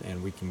regards,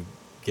 and we can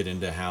get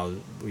into how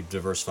we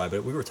diversify.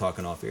 But we were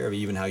talking off air,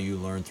 even how you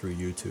learn through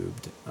YouTube,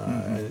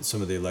 and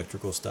some of the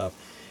electrical stuff.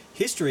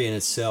 History in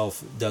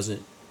itself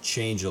doesn't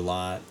change a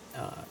lot.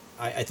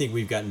 I think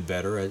we've gotten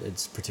better.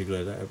 It's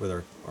particularly with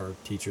our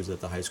teachers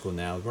at the high school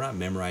now. We're not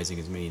memorizing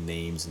as many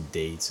names and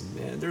dates,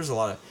 and there's a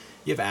lot of,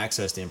 you have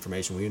access to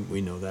information.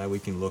 We know that. We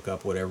can look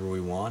up whatever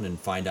we want and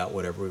find out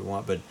whatever we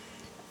want, but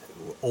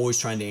always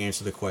trying to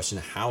answer the question,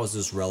 how is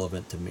this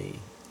relevant to me?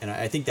 And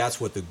I think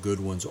that's what the good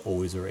ones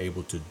always are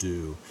able to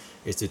do,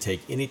 is to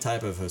take any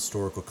type of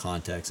historical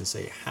context and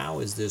say, how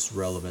is this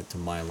relevant to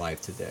my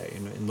life today?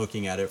 And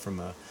looking at it from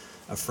a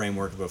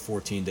framework of a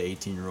 14 to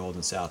 18-year-old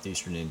in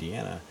southeastern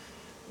Indiana,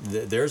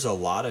 there's a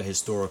lot of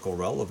historical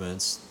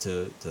relevance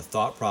to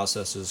thought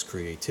processes,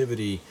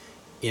 creativity,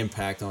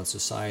 impact on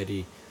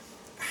society.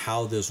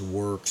 How this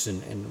works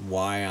and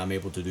why I'm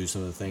able to do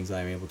some of the things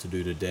I'm able to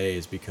do today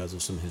is because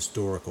of some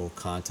historical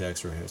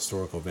context or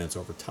historical events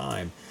over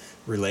time,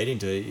 relating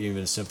to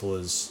even as simple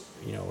as,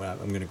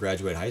 I'm going to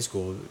graduate high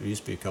school. There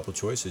used to be a couple of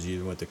choices. You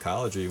either went to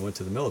college or you went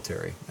to the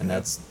military, and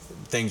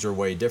things are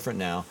way different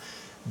now.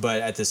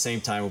 But at the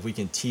same time, if we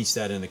can teach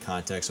that in the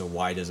context of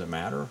why does it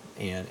matter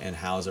and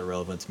how is it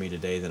relevant to me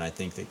today, then I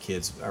think that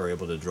kids are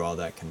able to draw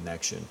that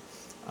connection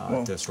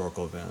to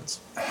historical events.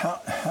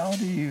 How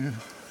do you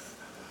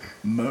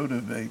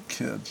motivate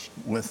kids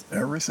with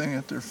everything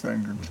at their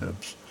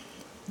fingertips,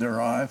 their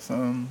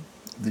iPhone,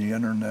 the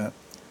internet?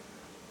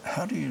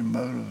 How do you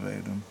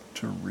motivate them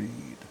to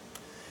read?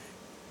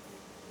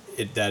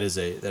 That is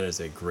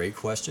a great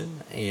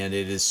question, and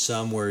it is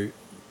somewhere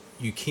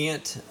you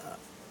can't.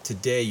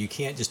 Today, you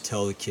can't just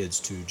tell the kids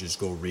to just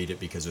go read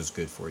it because it's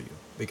good for you,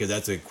 because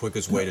that's the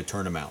quickest way to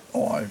turn them out.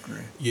 Oh, I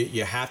agree.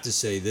 You have to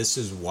say, this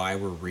is why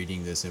we're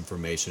reading this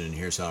information, and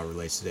here's how it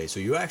relates today.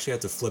 So you actually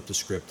have to flip the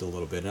script a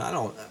little bit.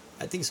 And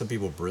I think some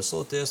people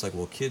bristle at this, like,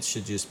 well, kids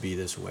should just be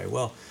this way.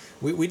 Well,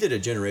 we did a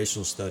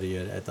generational study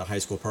at the high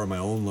school, part of my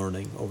own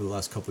learning over the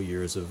last couple of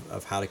years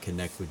of how to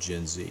connect with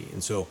Gen Z.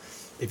 And so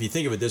if you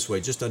think of it this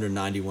way, just under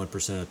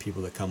 91% of the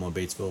people that come on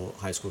Batesville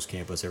High School's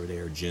campus every day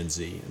are Gen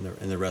Z,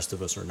 and the rest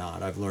of us are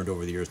not. I've learned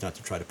over the years not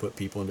to try to put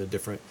people into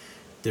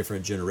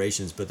different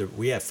generations, but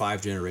we have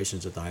 5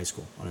 generations at the high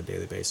school on a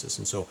daily basis.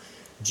 And so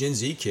Gen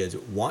Z kids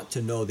want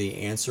to know the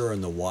answer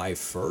and the why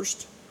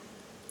first.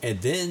 And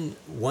then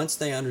once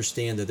they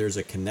understand that there's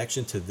a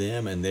connection to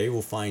them and they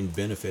will find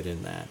benefit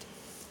in that,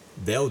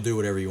 they'll do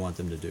whatever you want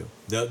them to do.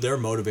 They're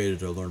motivated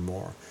to learn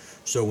more.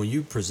 So when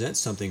you present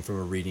something from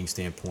a reading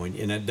standpoint,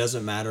 and it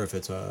doesn't matter if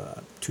it's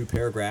 2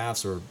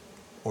 paragraphs or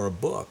a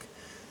book,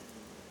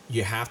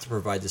 you have to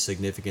provide the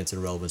significance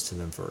and relevance to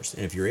them first.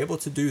 And if you're able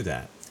to do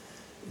that,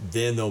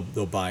 then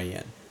they'll buy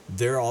in.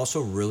 They're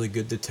also really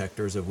good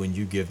detectors of when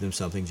you give them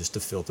something just to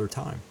fill their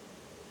time.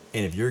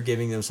 And if you're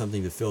giving them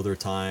something to fill their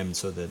time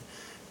so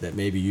that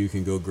maybe you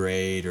can go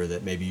grade, or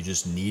that maybe you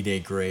just need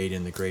a grade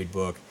in the grade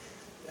book,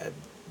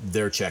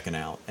 they're checking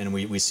out. And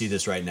we see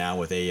this right now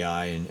with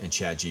AI and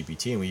Chat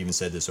GPT, and we even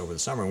said this over the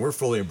summer, and we're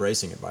fully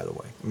embracing it, by the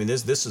way. I mean,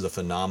 this is a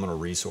phenomenal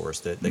resource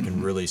that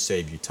can really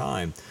save you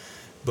time.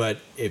 But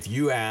if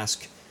you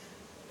ask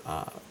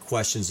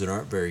questions that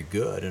aren't very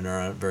good and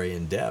aren't very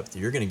in-depth,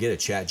 you're going to get a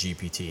Chat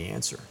GPT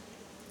answer.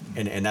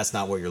 And that's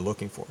not what you're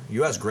looking for.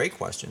 You ask great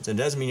questions. It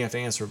doesn't mean you have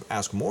to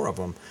ask more of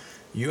them.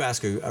 You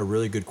ask a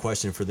really good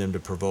question for them to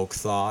provoke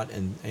thought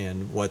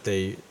and what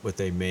they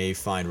may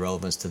find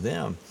relevance to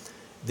them.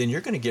 Then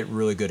you're going to get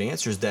really good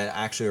answers that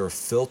actually are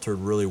filtered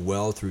really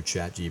well through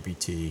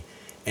ChatGPT,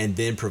 and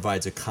then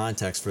provides a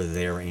context for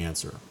their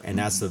answer. And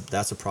that's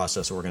a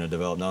process that we're going to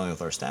develop not only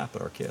with our staff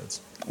but our kids.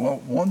 Well,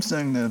 one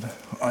thing that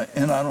I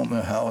don't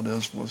know how it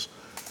is with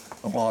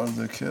a lot of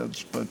the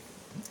kids, but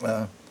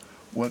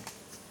what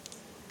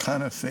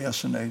kind of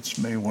fascinates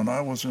me, when I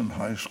was in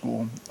high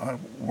school, I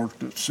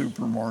worked at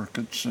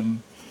supermarkets,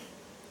 and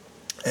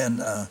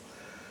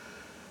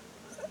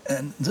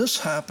this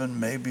happened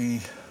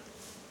maybe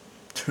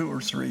 2 or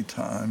 3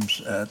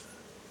 times at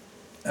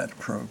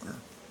Kroger.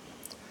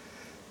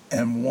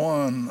 And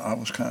one, I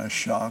was kind of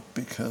shocked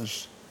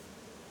because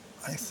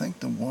I think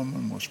the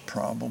woman was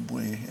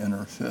probably in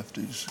her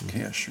 50s,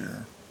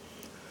 cashier.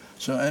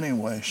 So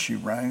anyway, she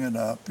rang it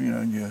up,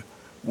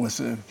 with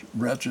the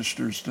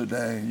registers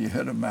today, you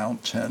hit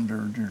amount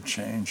tendered, you're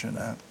changing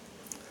that.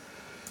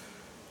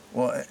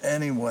 Well,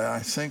 anyway, I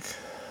think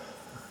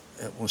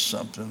it was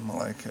something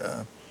like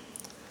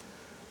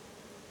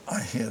I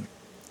had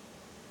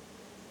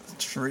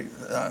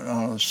I don't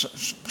know,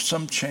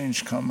 some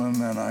change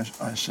coming, and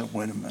I said,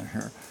 wait a minute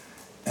here.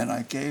 And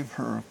I gave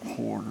her a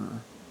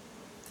quarter,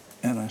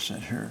 and I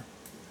said, here.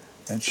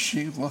 And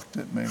she looked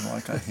at me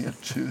like I had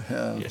 2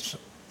 heads. Yes.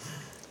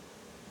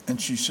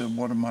 And she said,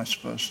 what am I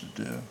supposed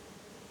to do?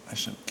 I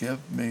said,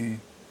 give me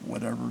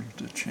whatever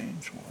the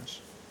change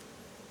was.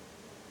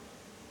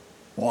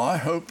 Well, I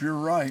hope you're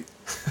right.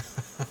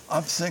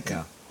 I'm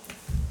thinking,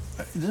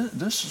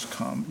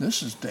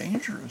 this is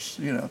dangerous,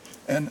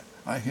 And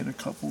I had a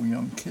couple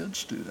young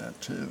kids do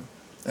that too.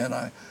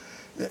 And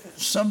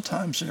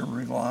sometimes they're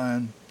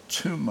relying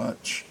too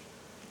much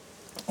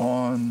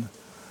on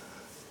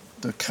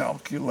the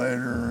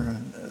calculator.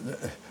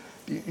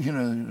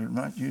 They're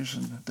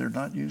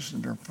not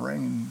using their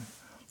brain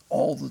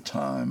all the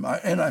time.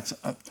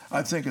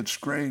 I think it's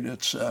great.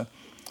 It's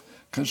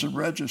because the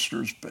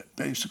registers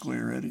basically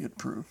are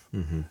idiot-proof.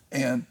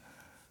 Mm-hmm.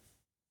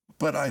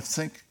 But I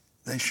think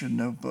they should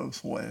know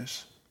both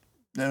ways.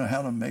 They know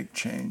how to make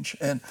change.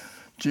 And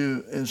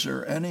is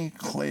there any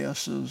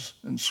classes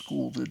in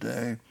school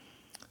today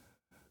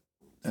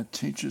that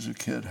teaches a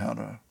kid how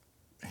to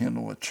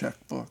handle a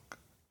checkbook,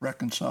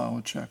 reconcile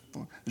a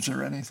checkbook? Is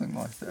there anything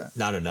like that?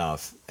 Not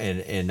enough,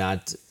 and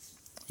not,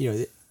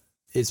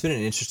 it's been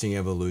an interesting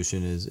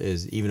evolution.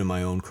 Is even in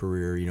my own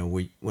career,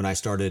 when I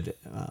started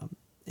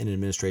in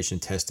administration,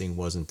 testing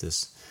wasn't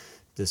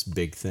this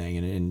big thing,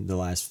 and in the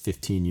last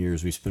 15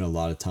 years, we spent a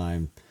lot of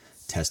time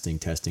testing,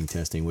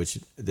 which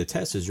the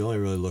test is you're only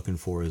really looking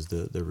for is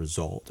the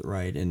result,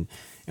 right? And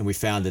we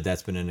found that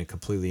that's been a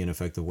completely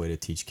ineffective way to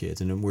teach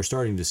kids, and we're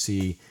starting to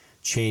see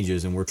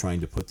changes, and we're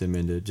trying to put them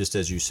into, just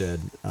as you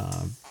said,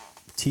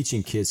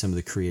 teaching kids some of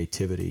the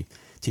creativity,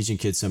 teaching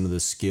kids some of the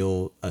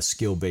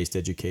skill-based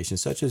education,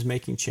 such as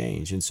making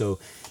change. And so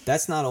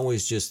that's not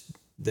always just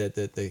that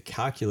the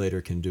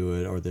calculator can do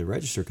it or the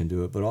register can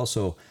do it, but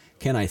also,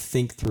 can I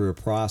think through a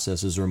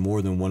process? Is there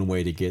more than one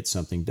way to get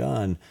something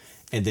done?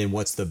 And then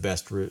what's the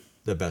best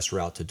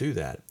route to do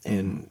that?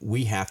 And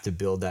we have to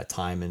build that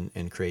time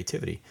and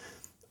creativity.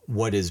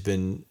 What has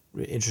been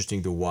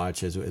interesting to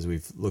watch as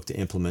we've looked to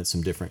implement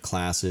some different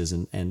classes,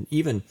 and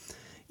even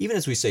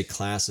as we say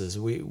classes,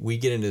 we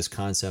get into this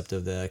concept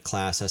of the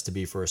class has to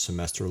be for a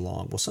semester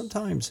long. Well,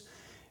 sometimes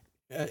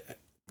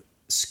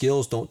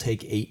skills don't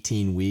take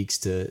 18 weeks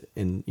that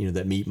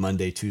meet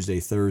Monday,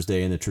 Tuesday,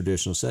 Thursday in the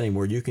traditional setting,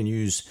 where you can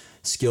use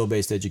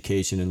skill-based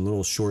education in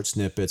little short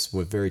snippets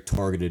with very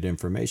targeted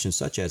information,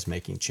 such as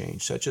making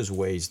change, such as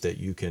ways that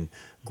you can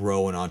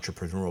grow an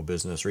entrepreneurial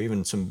business, or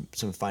even some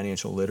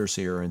financial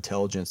literacy or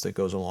intelligence that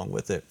goes along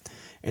with it.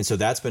 And so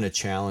that's been a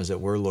challenge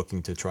that we're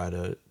looking to try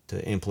to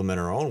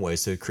implement our own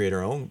ways, to create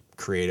our own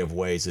creative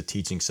ways of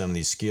teaching some of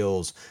these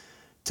skills,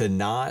 to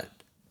not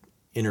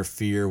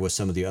interfere with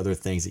some of the other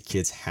things that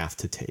kids have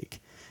to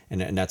take.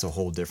 And that's a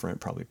whole different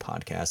probably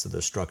podcast of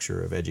the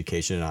structure of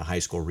education and a high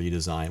school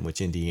redesign,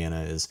 which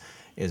Indiana is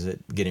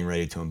getting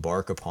ready to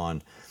embark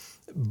upon.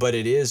 But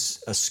it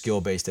is a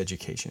skill-based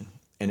education.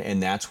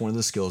 And that's one of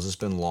the skills that's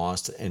been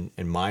lost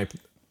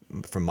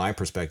from my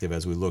perspective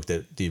as we looked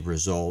at the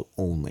result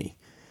only.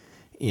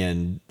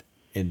 And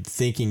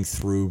thinking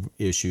through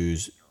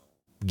issues,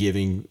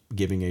 giving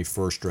a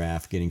first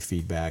draft, getting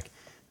feedback,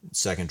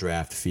 second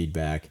draft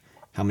feedback,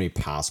 how many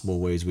possible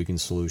ways we can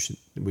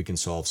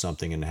solve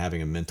something, and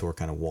having a mentor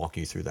kind of walk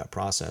you through that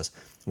process.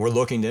 We're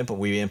looking to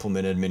we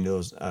implemented many of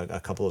those,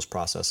 a couple of those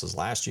processes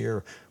last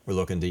year. We're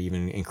looking to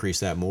even increase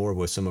that more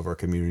with some of our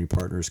community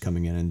partners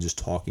coming in and just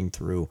talking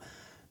through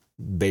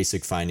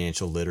basic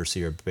financial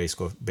literacy or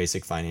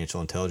basic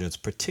financial intelligence,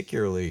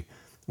 particularly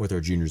with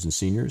our juniors and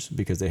seniors,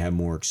 because they have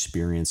more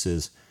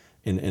experiences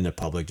in the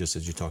public, just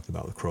as you talked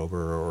about with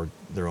Kroger or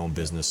their own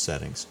business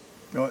settings.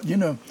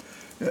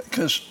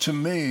 Because to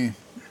me,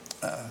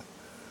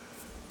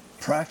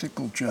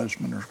 practical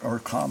judgment or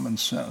common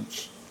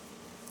sense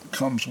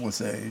comes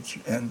with age.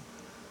 And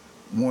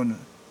when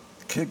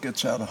kid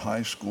gets out of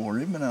high school or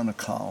even out of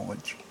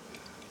college,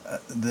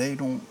 they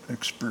don't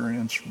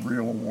experience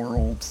real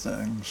world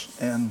things.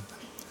 And,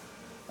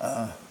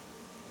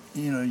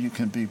 you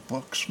can be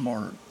book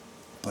smart,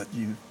 but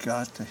you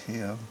got to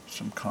have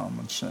some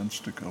common sense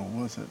to go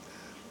with it.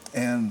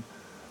 And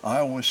I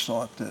always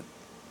thought that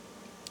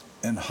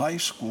in high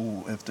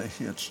school, if they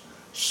had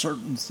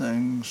certain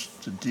things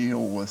to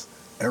deal with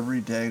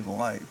everyday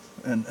life,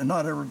 and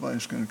not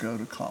everybody's going to go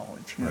to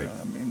college, you right. know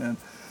what I mean?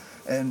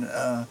 And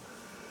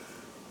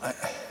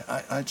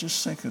I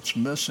just think it's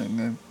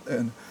missing.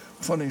 And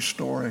funny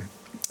story,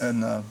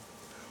 and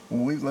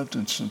when we lived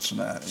in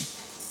Cincinnati,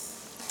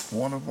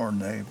 one of our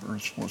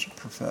neighbors was a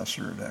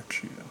professor at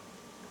XU.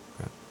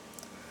 Okay.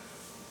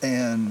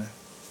 And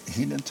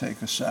he didn't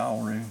take a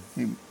salary.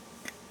 He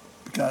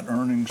got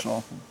earnings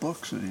off of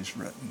books that he's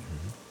written,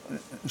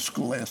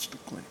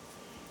 scholastically.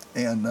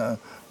 And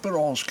but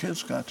all his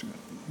kids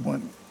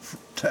went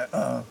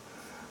to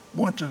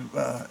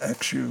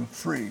XU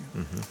free.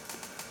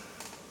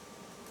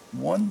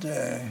 One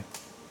day,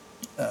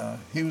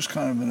 he was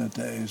kind of in a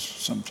daze.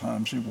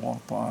 Sometimes he'd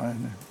walk by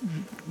and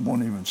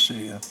won't even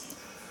see you.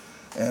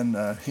 And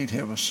he'd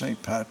have a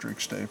St.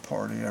 Patrick's Day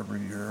party every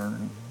year,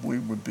 and we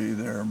would be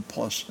there, and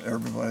plus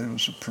everybody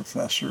was a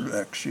professor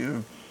at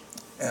XU.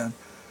 And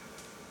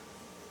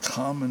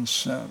common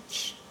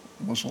sense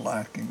was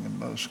lacking in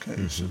most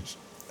cases.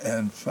 And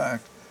in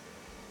fact,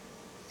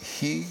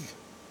 he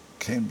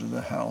came to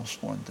the house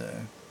one day,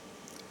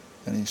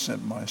 and he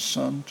said, "My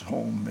son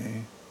told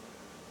me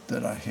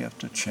that I have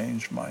to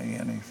change my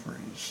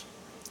antifreeze.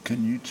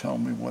 Can you tell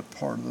me what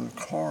part of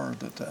the car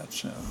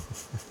that's in?"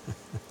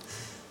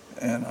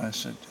 And I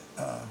said,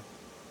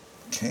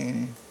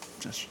 "Caney,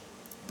 just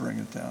bring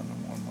it down to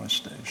one of my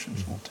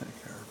stations. We'll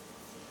take care of it."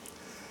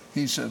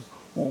 He said,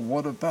 "Well,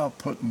 what about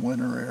putting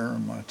winter air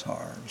in my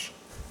tires?"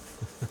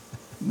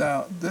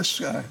 Now, this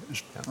guy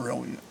is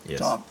brilliant, yes.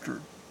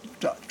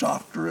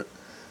 doctorate,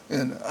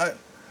 and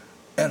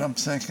I'm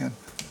thinking,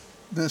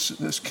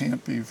 this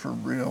can't be for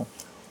real.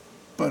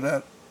 But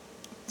at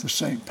the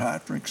St.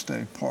 Patrick's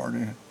Day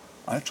party,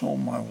 I told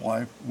my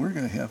wife, we're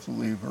going to have to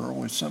leave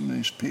early. Some of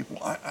these people,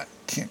 I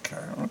can't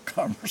carry on a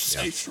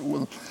conversation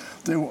with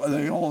them.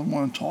 They all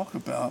want to talk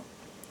about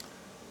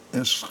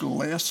is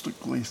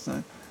scholastically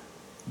thing.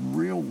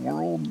 Real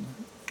world,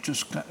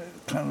 just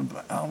kind of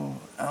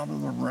out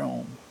of the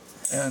realm.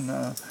 And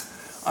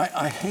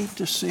I hate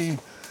to see,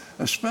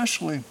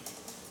 especially,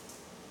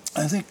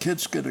 I think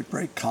kids get a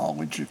great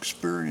college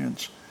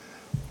experience,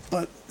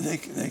 but they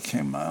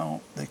come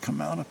out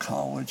of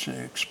college,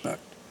 they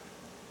expect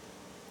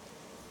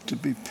to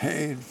be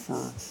paid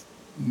for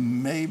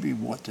maybe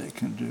what they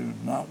can do,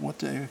 not what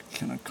they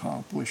can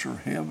accomplish or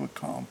have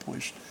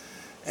accomplished.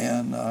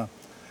 And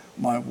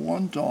my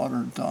one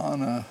daughter,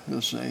 Donna,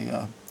 is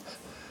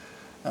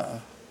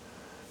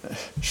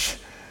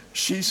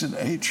she's an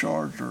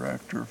HR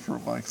director for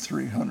like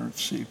 300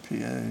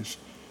 CPAs,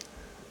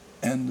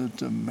 and the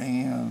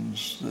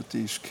demands that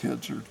these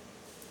kids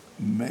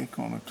make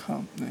on a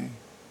company,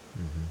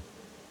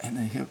 and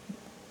they have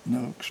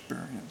no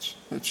experience.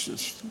 It's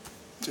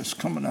just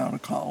coming out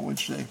of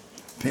college, they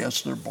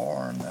pass their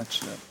bar, and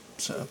that's it.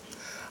 So,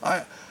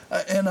 I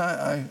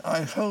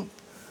hope.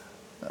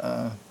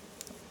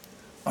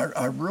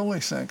 I really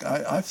think.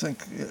 I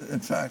think, in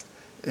fact,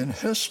 in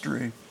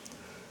history,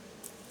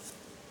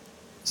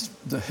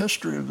 the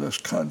history of this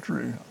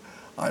country,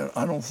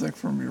 I don't think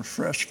from your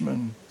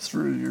freshman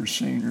through your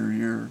senior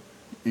year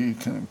you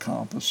can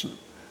encompass it.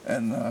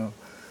 And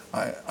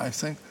I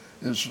think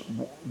is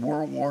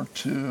World War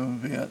II,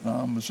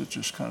 Vietnam, is it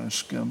just kind of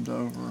skimmed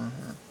over?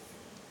 Or?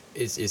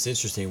 It's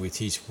interesting. We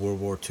teach World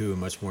War II in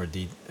much more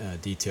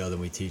detail than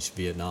we teach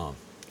Vietnam.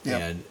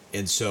 Yep.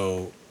 And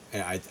so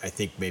I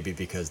think maybe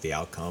because the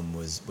outcome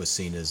was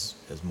seen as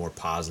more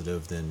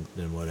positive than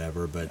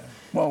whatever. But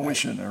well, we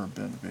should have never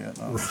been to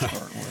Vietnam to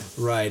start with.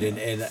 Right,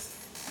 and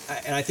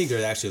I think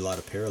there's actually a lot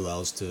of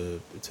parallels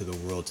to the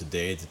world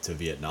today to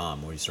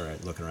Vietnam, where you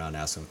start looking around,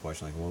 asking the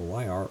question like, well,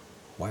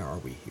 why are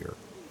we here?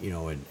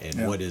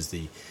 And what is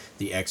the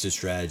exit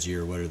strategy,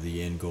 or what are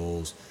the end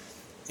goals?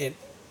 And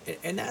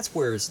that's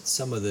where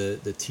some of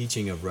the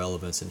teaching of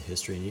relevance in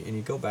history, and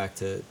you go back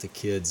to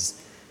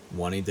kids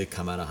wanting to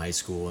come out of high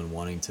school and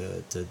wanting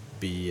to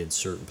be in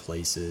certain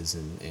places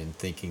and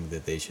thinking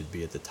that they should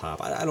be at the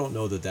top. I don't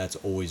know that that's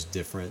always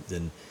different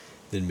than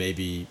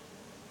maybe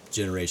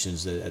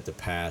generations at the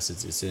past.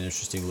 It's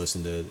interesting to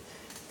listen to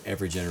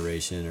every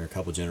generation or a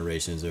couple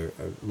generations or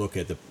look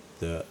at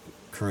the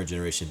current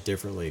generation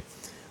differently.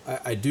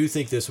 I do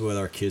think this with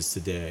our kids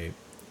today.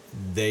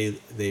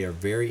 They are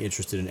very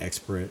interested in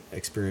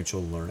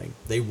experiential learning.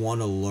 They want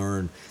to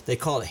learn. They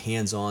call it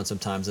hands-on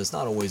sometimes. It's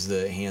not always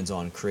the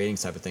hands-on creating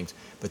type of things,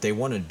 but they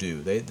want to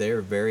do. They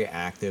are very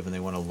active, and they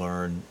want to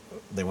learn.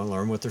 They want to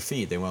learn with their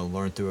feet. They want to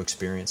learn through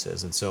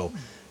experiences. And so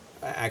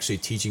actually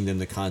teaching them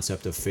the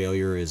concept of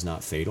failure is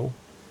not fatal.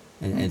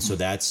 And so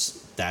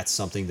that's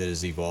something that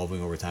is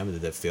evolving over time,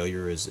 that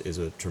failure is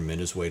a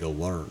tremendous way to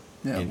learn.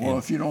 Yeah, well,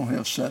 if you don't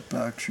have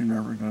setbacks, you're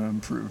never going to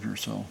improve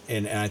yourself.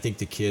 And I think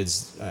the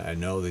kids, I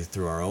know that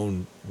through our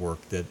own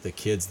work, that the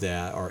kids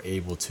that are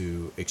able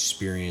to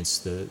experience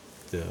the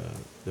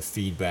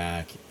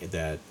feedback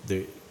that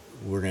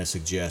we're going to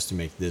suggest to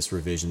make this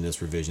revision,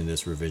 this revision,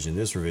 this revision,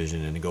 this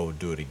revision, and to go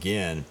do it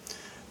again,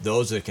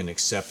 those that can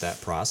accept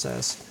that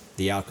process,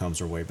 the outcomes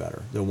are way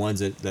better. The ones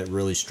that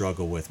really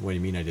struggle with, what do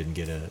you mean I didn't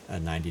get a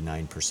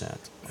 99%?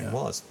 Yeah.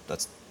 Well,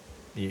 that's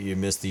you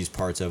missed these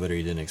parts of it, or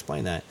you didn't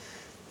explain that.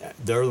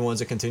 They're the ones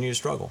that continue to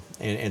struggle.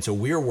 And so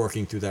we're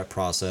working through that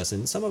process,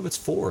 and some of it's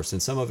forced,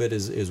 and some of it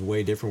is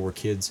way different, where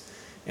kids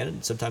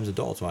and sometimes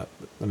adults, let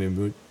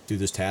me do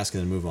this task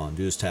and then move on,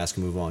 do this task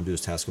and move on, do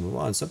this task and move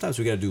on. Sometimes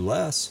we got to do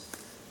less,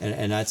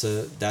 and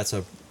that's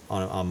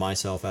on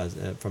myself as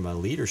from a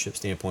leadership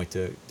standpoint,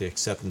 to the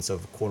acceptance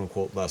of quote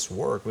unquote less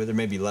work, where there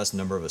may be less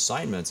number of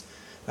assignments,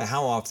 but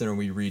how often are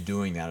we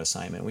redoing that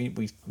assignment?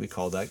 We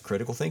call that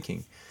critical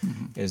thinking.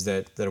 Is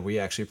that are we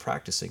actually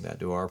practicing that?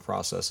 Do our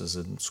processes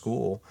in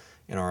school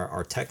and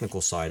our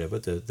technical side of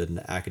it,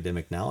 the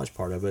academic knowledge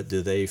part of it,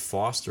 do they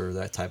foster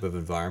that type of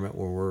environment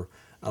where we're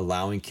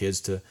allowing kids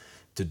to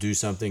do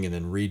something and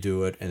then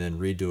redo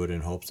it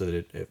in hopes that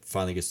it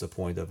finally gets to the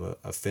point of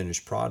a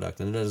finished product?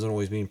 And it doesn't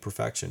always mean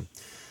perfection.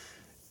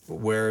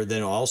 Where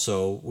then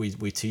also we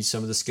teach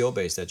some of the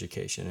skill-based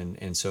education,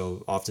 and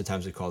so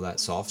oftentimes we call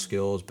that soft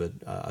skills, but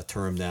a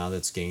term now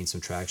that's gained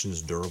some traction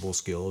is durable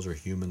skills or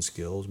human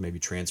skills, maybe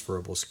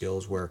transferable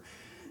skills, where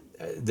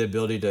the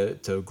ability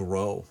to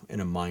grow in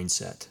a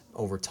mindset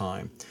over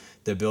time,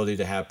 the ability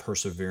to have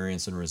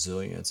perseverance and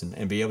resilience,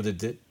 and be able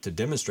to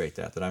demonstrate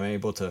that I'm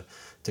able to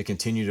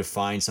continue to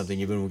find something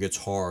even when it gets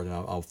hard, and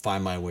I'll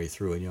find my way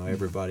through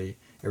it.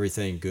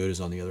 Everything good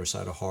is on the other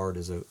side of hard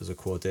is a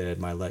quote that Ed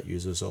Milet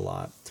uses a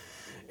lot.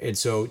 And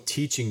so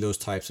teaching those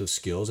types of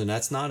skills, and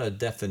that's not a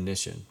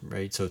definition,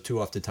 right? So too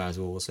often times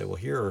we'll say, well,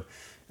 here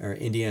are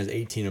Indiana's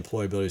 18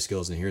 employability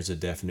skills, and here's a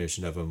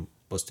definition of them.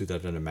 Let's do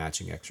that in a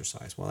matching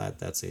exercise. Well,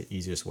 that's the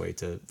easiest way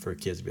for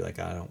kids to be like,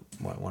 I don't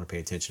want to pay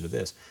attention to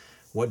this.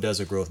 What does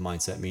a growth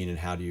mindset mean, and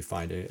how do you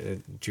find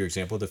it? To your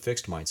example, the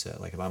fixed mindset.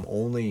 Like if I'm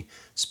only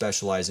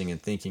specializing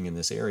and thinking in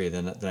this area,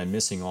 then I'm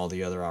missing all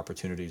the other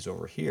opportunities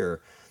over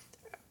here.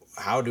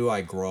 How do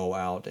I grow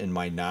out in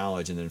my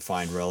knowledge and then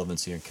find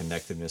relevancy and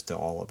connectedness to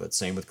all of it?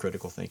 Same with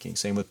critical thinking,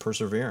 same with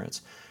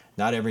perseverance.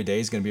 Not every day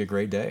is going to be a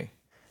great day.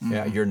 Mm-hmm.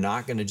 Yeah, you're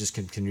not going to just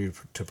continue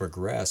to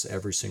progress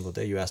every single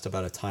day. You asked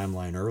about a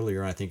timeline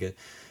earlier, and I think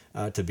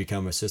to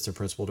become assistant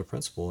principal to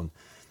principal. And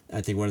I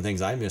think one of the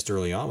things I missed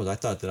early on was I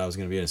thought that I was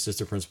going to be an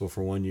assistant principal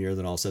for 1 year,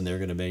 then all of a sudden they're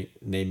going to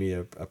name me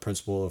a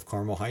principal of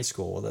Carmel High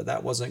School. Well,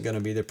 that wasn't going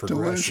to be the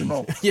progression.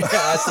 Yeah,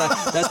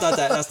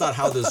 that's not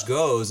how this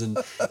goes.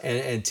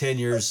 And 10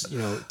 years,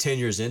 10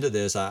 years into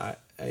this, I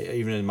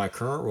even in my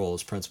current role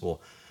as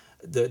principal,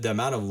 the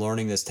amount of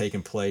learning that's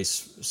taken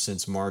place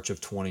since March of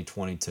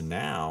 2020 to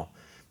now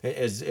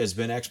has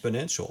been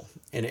exponential,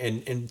 and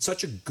in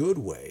such a good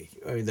way.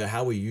 I mean,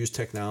 how we use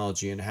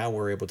technology and how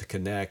we're able to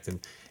connect and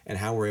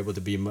how we're able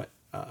to be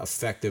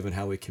effective in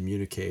how we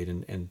communicate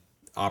and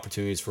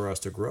opportunities for us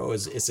to grow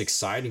it's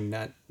exciting,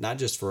 not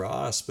just for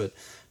us, but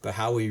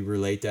how we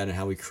relate that and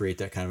how we create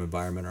that kind of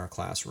environment in our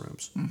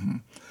classrooms. Mm-hmm.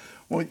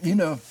 Well,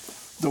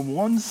 the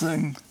one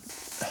thing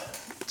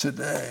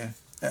today,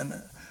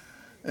 and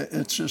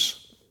it's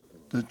just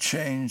the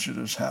change that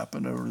has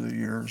happened over the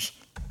years.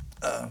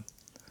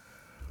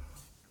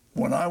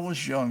 When I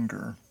was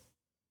younger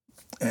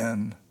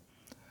and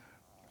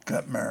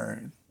got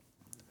married,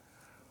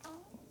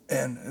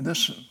 and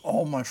this,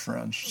 all my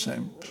friends,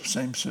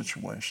 same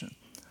situation.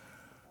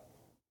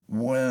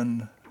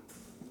 When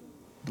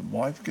the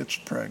wife gets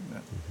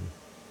pregnant, mm-hmm.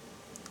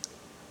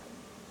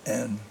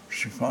 and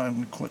she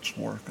finally quits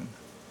working,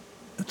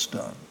 it's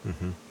done.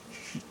 Mm-hmm.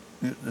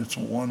 It's a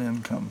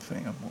one-income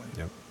family.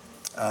 Yep.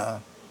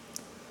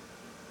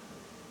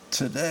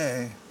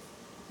 Today,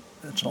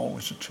 it's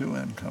always a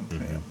two-income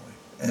mm-hmm. family,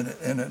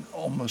 and it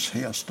almost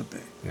has to be.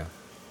 Yeah.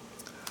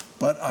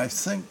 But I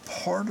think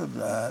part of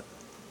that,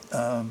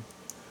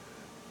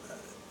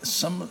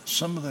 some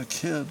of the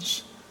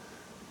kids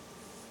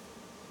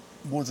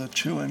with a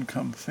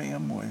two-income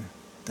family,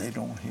 they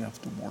don't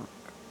have to work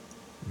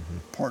mm-hmm.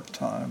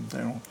 part-time.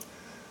 They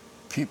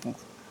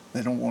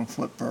don't want to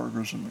flip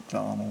burgers at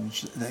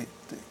McDonald's. They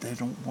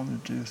don't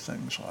want to do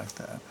things like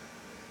that.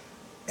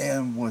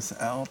 And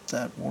without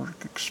that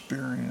work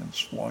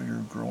experience while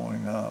you're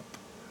growing up,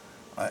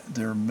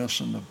 they're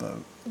missing the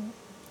boat.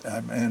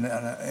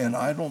 And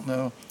I don't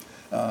know.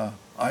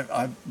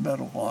 I've met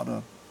a lot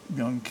of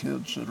young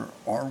kids that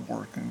are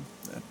working.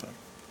 I've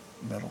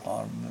met a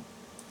lot of them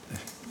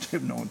that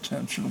have no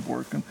intention of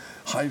working,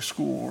 high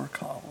school or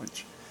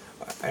college.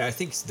 I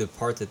think the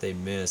part that they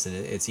miss, and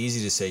it's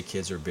easy to say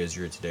kids are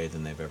busier today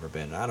than they've ever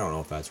been. I don't know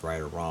if that's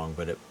right or wrong,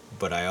 but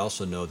I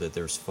also know that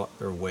there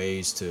are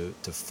ways to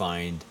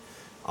find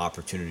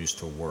opportunities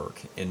to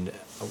work. And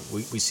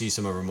we see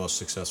some of our most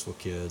successful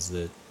kids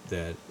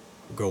that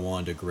go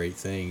on to great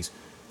things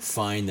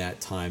find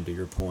that time, to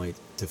your point,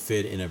 to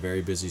fit in a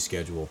very busy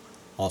schedule,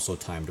 also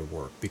time to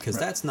work. Because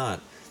right.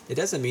 It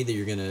doesn't mean that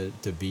you're going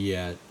to be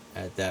at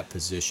that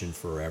position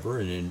forever,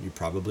 and you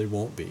probably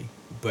won't be.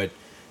 But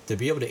to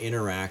be able to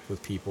interact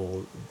with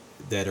people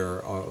that are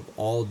of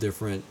all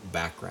different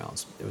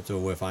backgrounds.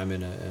 So if I'm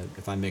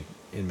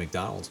in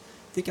McDonald's,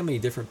 think how many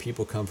different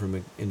people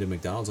come into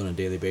McDonald's on a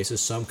daily basis.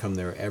 Some come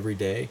there every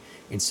day,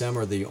 and some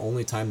are the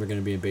only time they're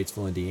going to be in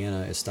Batesville,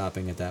 Indiana, is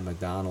stopping at that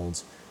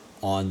McDonald's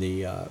on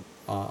the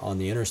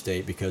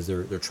interstate because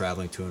they're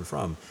traveling to and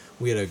from.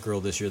 We had a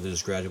girl this year that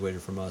just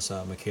graduated from us,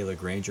 Michaela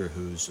Granger,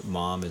 whose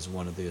mom is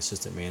one of the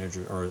assistant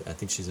managers, or I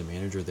think she's a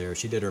manager there.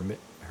 She did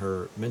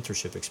her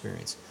mentorship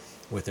experience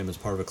with them as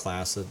part of a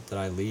class that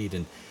I lead,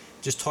 and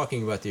just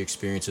talking about the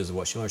experiences of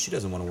what she learned. She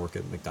doesn't want to work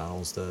at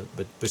McDonald's,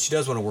 but she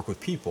does want to work with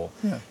people,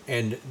 Yeah.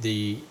 and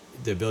the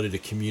ability to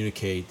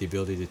communicate, the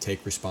ability to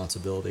take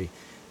responsibility,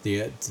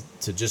 to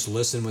just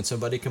listen when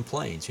somebody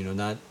complains.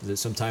 Not that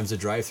sometimes the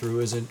drive-through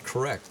isn't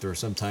correct, or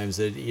sometimes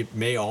it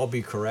may all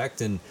be correct,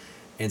 and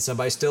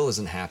somebody still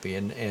isn't happy,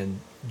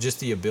 and just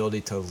the ability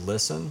to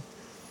listen,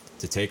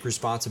 to take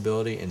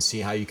responsibility, and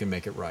see how you can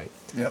make it right.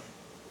 Yep.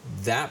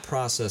 That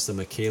process that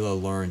Michaela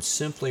learned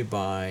simply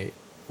by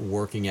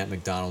working at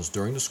McDonald's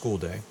during the school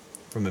day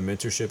from a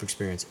mentorship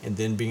experience, and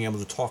then being able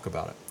to talk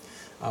about it.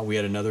 We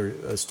had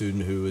another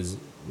student who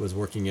was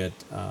working at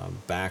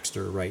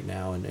Baxter right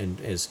now, and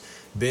has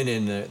been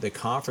in the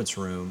conference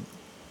room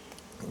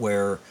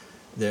where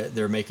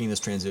they're making this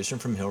transition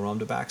from Hillrom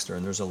to Baxter,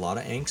 and there's a lot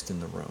of angst in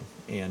the room.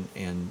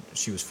 And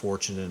she was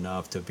fortunate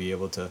enough to be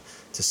able to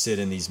sit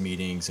in these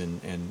meetings,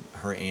 and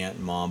her aunt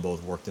and mom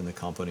both worked in the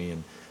company,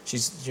 and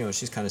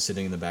she's kind of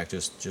sitting in the back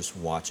just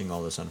watching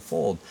all this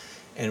unfold.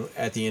 And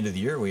at the end of the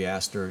year, we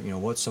asked her,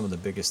 what's some of the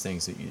biggest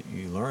things that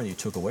you learned, you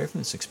took away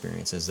from this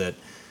experience? Is that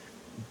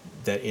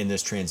in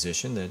this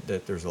transition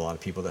that there's a lot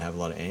of people that have a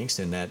lot of angst,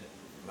 and that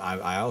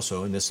I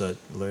also, and this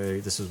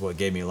Larry, this is what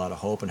gave me a lot of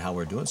hope, and how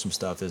we're doing some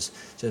stuff is,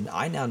 said,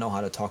 I now know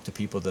how to talk to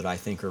people that I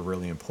think are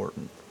really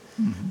important.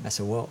 Mm-hmm. I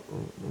said, well,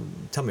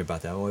 tell me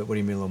about that. What do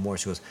you mean a little more?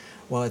 She goes,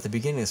 well, at the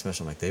beginning of the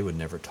semester, I'm like, they would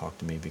never talk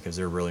to me because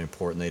they're really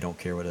important. They don't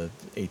care what a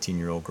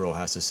 18-year-old girl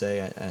has to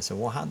say. I said,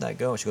 well, how'd that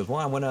go? She goes, well,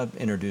 I went up,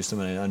 introduced them,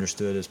 and I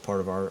understood as part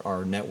of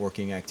our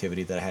networking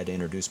activity that I had to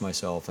introduce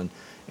myself and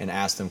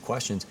ask them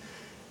questions.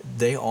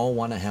 They all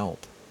want to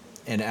help.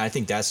 And I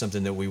think that's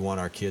something that we want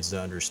our kids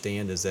to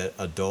understand, is that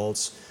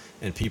adults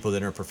and people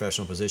that are in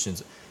professional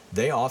positions,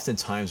 they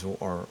oftentimes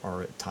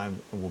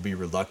will be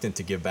reluctant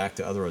to give back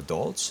to other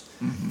adults.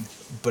 Mm-hmm.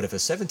 But if a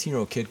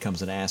 17-year-old kid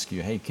comes and asks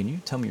you, hey, can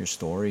you tell me your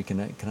story? Can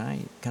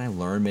I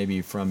learn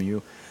maybe from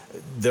you?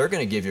 They're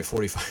going to give you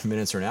 45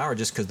 minutes or an hour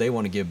just because they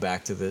want to give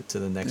back to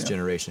the next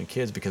generation of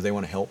kids, because they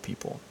want to help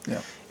people.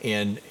 Yeah.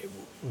 And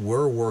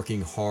we're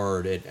working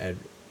hard at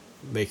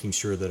making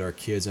sure that our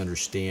kids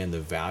understand the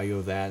value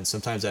of that. And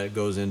sometimes that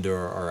goes into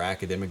our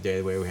academic day,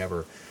 the way we have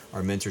our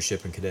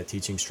mentorship and cadet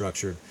teaching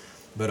structured,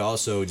 but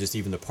also just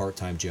even the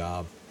part-time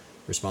job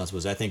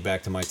responsibilities. I think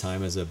back to my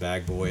time as a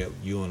bag boy at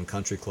Ulan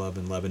Country Club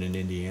in Lebanon,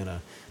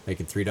 Indiana,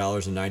 making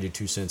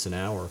 $3.92 an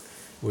hour,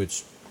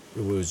 which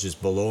was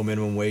just below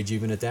minimum wage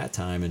even at that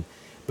time.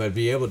 But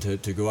be able to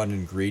go out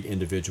and greet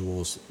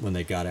individuals when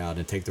they got out,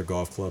 and take their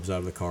golf clubs out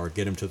of the car,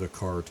 get them to their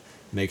cart,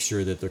 make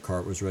sure that their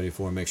cart was ready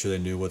for them, make sure they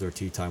knew what their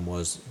tee time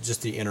was,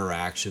 just the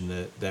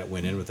interaction that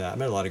went in with that. I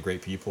met a lot of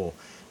great people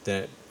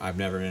that I've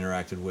never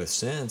interacted with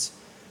since,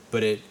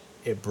 but it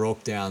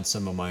broke down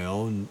some of my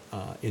own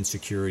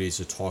insecurities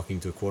of talking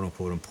to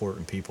quote-unquote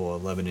important people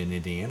at Lebanon,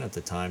 Indiana at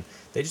the time.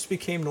 They just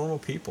became normal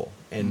people,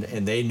 and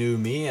they knew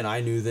me and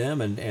I knew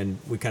them, and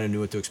we kind of knew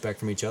what to expect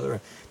from each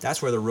other.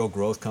 That's where the real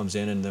growth comes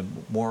in, and the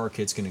more our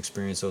kids can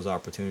experience those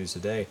opportunities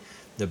today,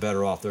 the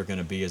better off they're going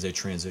to be as they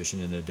transition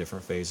into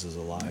different phases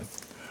of life.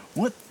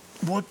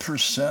 What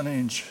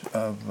percentage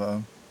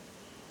of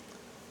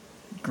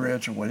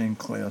graduating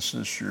class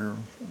this year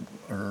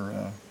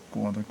are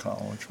going to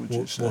college, would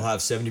you say? We'll have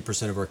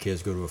 70% of our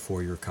kids go to a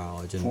four-year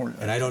college,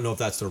 and I don't know if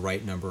that's the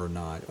right number or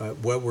not.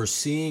 What we're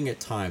seeing at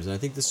times, and I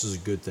think this is a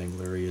good thing,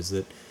 Larry, is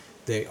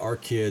that our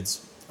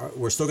kids,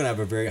 we're still going to have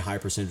a very high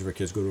percentage of our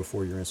kids go to a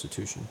four-year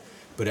institution.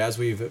 But as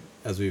we've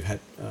had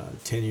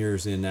 10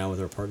 years in now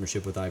with our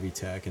partnership with Ivy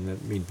Tech, and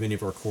that means many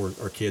of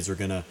our kids are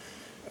going to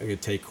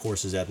take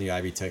courses at the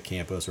Ivy Tech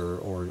campus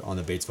or on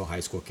the Batesville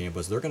High School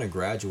campus. They're going to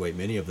graduate,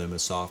 many of them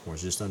as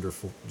sophomores. Just over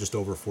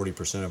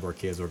 40% of our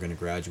kids are going to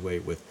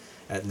graduate with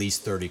at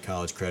least 30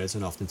 college credits,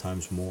 and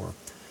oftentimes more.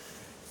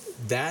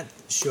 That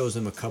shows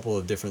them a couple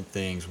of different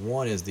things.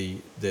 One is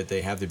that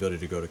they have the ability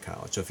to go to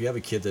college. So if you have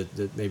a kid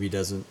that maybe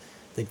doesn't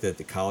think that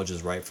the college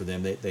is right for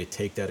them, they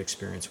take that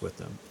experience with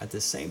them. At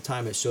the same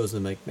time, it shows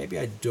them, like, maybe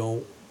I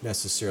don't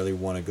necessarily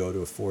want to go to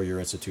a four-year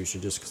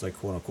institution just because I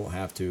quote-unquote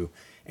have to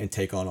and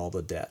take on all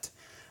the debt.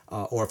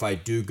 Or if I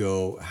do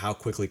go, how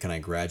quickly can I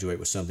graduate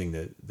with something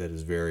that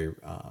is very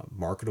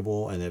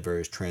marketable and that very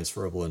is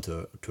transferable into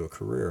a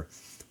career.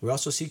 We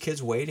also see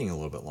kids waiting a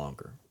little bit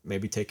longer,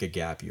 maybe take a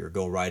gap year,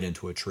 go right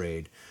into a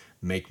trade,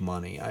 make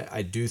money.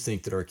 I do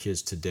think that our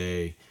kids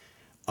today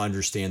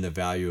understand the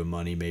value of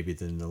money maybe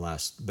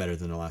better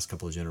than the last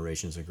couple of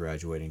generations of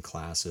graduating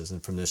classes.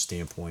 And from this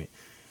standpoint,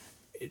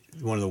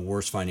 one of the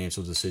worst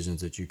financial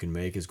decisions that you can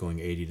make is going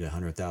 $80,000 to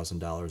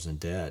 $100,000 in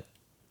debt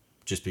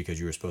just because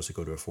you were supposed to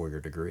go to a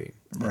 4-year degree.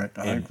 Right,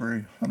 I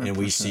agree, 100%. And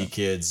we see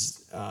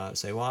kids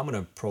say, well, I'm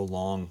going to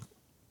prolong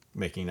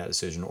making that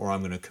decision, or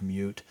I'm going to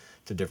commute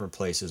to different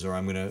places, or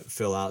I'm going to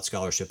fill out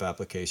scholarship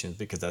applications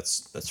because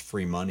that's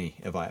free money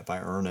if I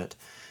earn it.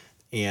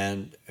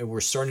 And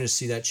we're starting to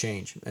see that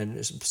change,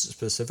 and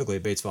specifically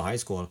at Batesville High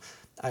School.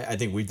 I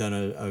think we've done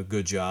a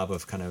good job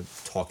of kind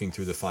of talking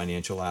through the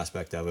financial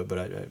aspect of it,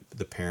 but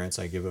the parents,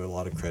 I give it a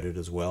lot of credit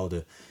as well,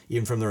 to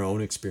even from their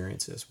own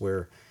experiences,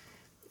 where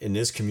in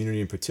this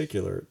community in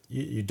particular,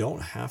 you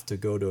don't have to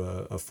go to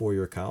a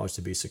 4-year college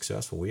to be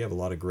successful. We have a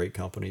lot of great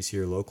companies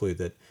here locally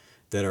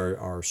that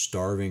are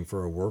starving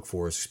for a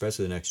workforce,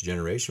 especially the next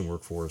generation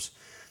workforce,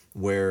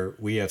 where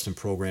we have some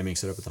programming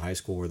set up at the high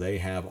school where they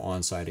have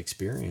on-site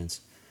experience,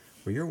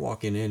 where you're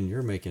walking in,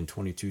 you're making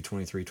 $22,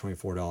 $23,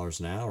 $24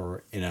 an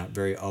hour in a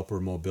very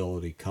upper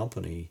mobility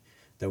company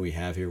that we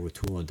have here with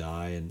Tool and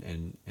Die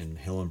and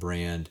Hill and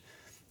Brand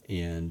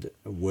and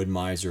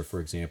Wood-Mizer, for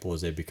example,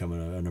 as they become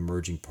an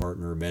emerging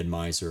partner,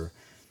 Med-Mizer.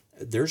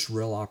 There's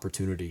real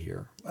opportunity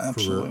here.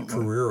 Absolutely.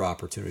 Career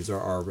opportunities.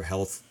 Our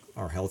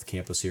health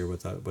campus here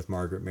with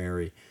Margaret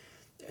Mary,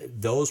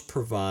 those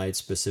provide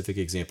specific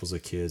examples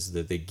of kids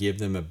that they give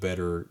them a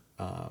better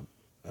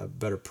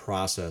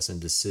process and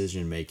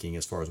decision making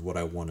as far as what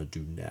I want to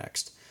do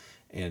next.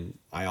 And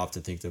I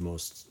often think the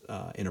most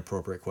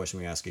inappropriate question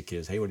we ask a kid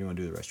is, hey, what do you want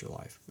to do the rest of your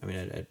life? I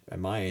mean, at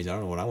my age, I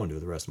don't know what I want to do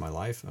the rest of my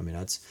life. I mean,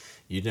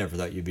 you never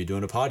thought you'd be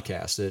doing a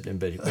podcast,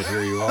 but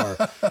here you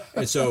are.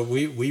 And so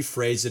we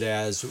phrase it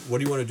as, what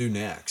do you want to do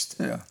next?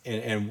 Yeah.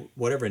 And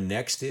whatever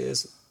next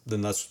is,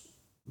 then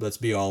let's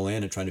be all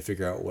in and trying to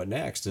figure out what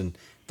next. And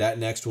that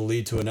next will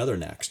lead to another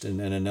next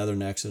and another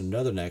next and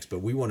another next. But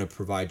we want to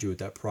provide you with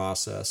that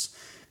process.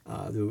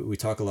 We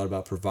talk a lot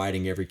about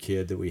providing every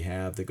kid that we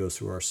have that goes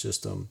through our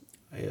system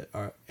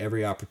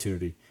every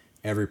opportunity,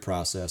 every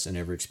process, and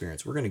every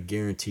experience. We're going to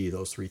guarantee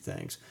those 3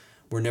 things.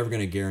 We're never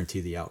going to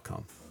guarantee the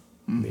outcome.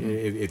 Mm-hmm. I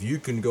mean, if you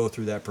can go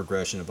through that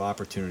progression of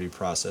opportunity,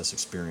 process,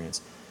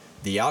 experience,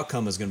 the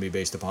outcome is going to be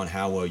based upon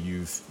how well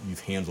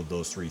you've handled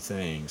those 3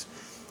 things.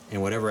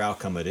 And whatever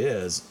outcome it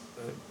is,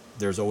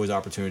 there's always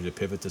opportunity to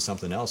pivot to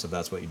something else if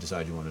that's what you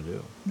decide you want to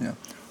do. Yeah.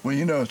 Well,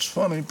 it's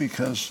funny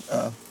because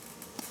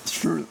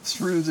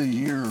through the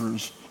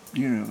years,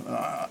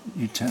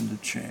 you tend to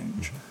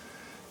change.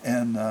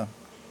 And a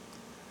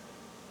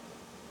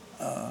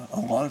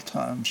lot of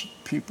times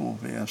people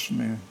have asked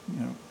me,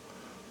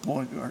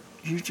 boy,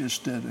 you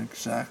just did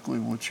exactly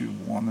what you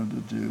wanted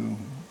to do,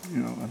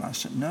 and I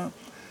said, no.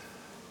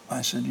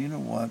 I said, you know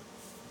what?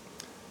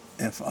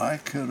 If I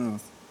could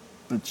have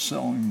been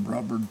selling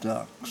rubber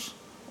ducks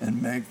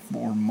and make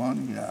more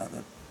money at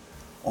it,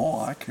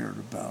 all I cared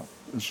about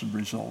is the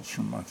results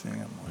from my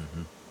family.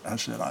 Mm-hmm. I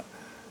said,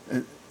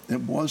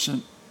 it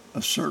wasn't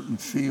a certain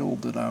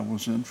field that I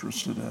was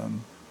interested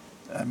in.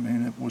 I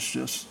mean, it was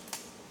just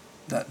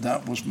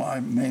that was my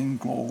main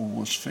goal,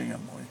 was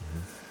family.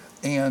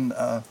 Mm-hmm. And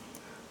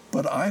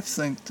but I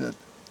think that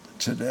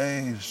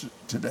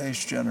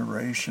today's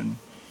generation,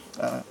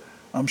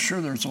 I'm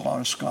sure there's a lot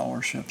of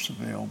scholarships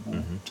available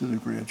mm-hmm. to the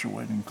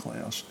graduating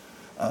class.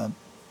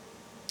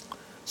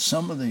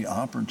 Some of the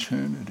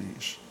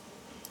opportunities,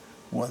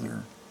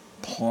 whether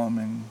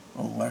plumbing,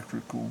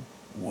 electrical,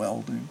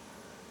 welding,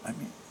 I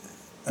mean,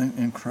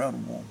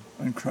 incredible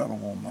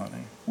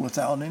money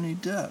without any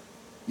debt,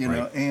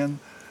 right. And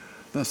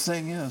the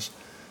thing is,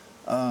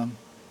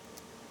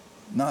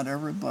 not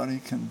everybody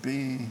can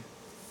be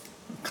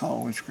a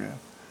college grad.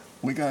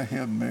 We got to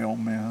have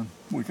mailmen.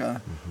 We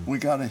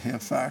got to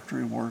have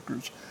factory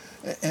workers,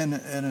 and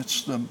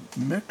it's the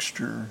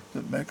mixture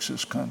that makes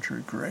this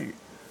country great.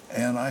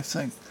 And I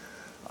think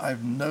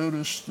I've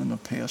noticed in the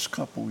past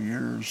couple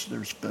years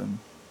there's been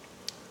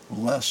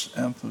less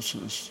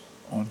emphasis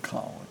on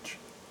college,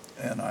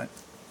 and I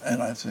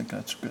think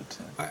that's a good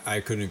thing.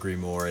 I couldn't agree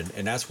more,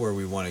 and that's where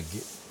we want to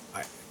get.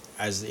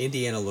 As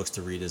Indiana looks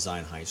to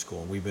redesign high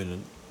school, and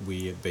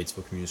we at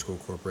Batesville Community School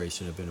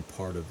Corporation have been a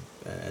part of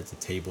at the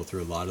table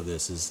through a lot of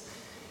this, is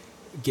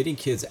getting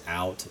kids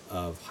out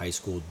of high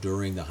school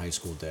during the high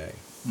school day.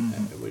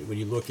 Mm-hmm. When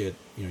you look at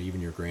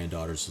even your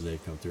granddaughters as they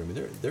come through, I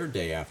mean their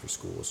day after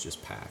school is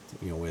just packed.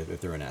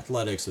 If they're in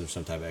athletics or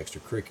some type of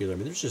extracurricular, I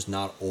mean there's just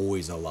not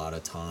always a lot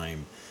of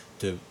time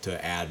to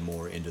add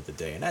more into the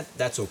day, and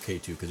that's okay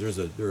too, because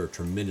there are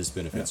tremendous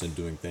benefits in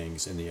doing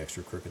things in the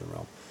extracurricular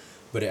realm.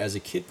 But as a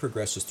kid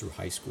progresses through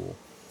high school,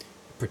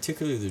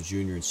 particularly the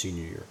junior and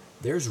senior year,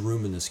 there's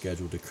room in the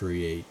schedule to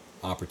create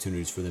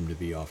opportunities for them to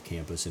be off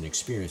campus and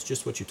experience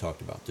just what you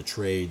talked about, the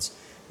trades,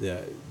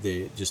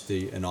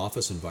 an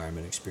office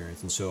environment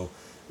experience. And so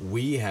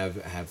we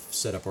have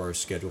set up our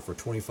schedule for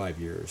 25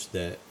 years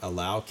that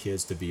allow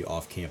kids to be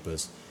off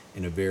campus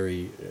in a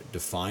very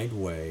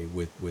defined way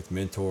with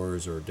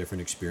mentors or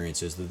different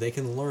experiences that they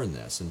can learn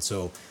this. And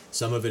so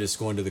some of it is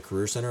going to the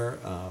Career Center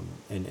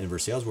in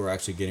Versailles. We're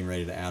actually getting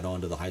ready to add on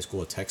to the high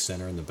school a tech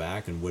center in the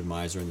back, and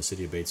Wood-Mizer and the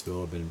city of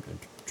Batesville have been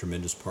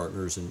tremendous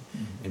partners in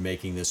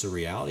making this a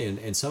reality.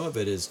 And some of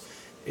it is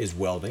is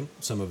welding.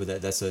 Some of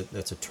it that's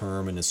a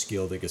term and a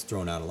skill that gets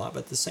thrown out a lot. But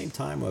at the same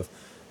time of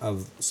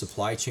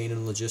supply chain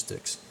and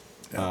logistics,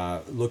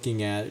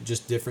 looking at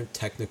just different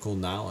technical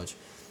knowledge.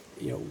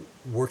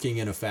 Working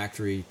in a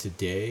factory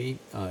today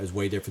is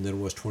way different than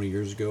it was 20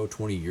 years ago.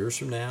 20 years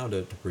from now,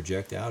 to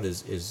project out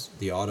is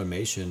the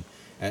automation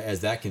as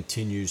that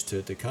continues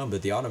to come.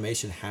 But the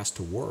automation has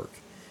to work.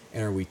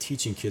 And are we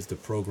teaching kids the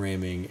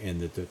programming and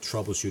the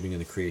troubleshooting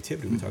and the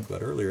creativity we talked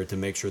about earlier to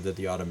make sure that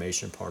the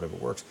automation part of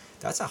it works?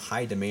 That's a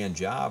high demand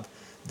job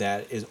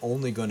that is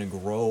only going to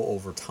grow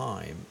over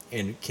time.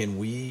 And can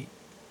we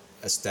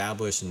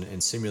establish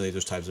and simulate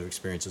those types of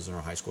experiences in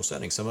our high school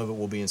setting? Some of it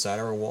will be inside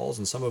our walls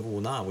and some of it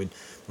will not. When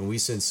we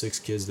send 6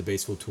 kids to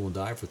Batesville Tool and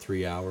Die for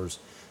 3 hours,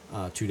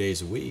 2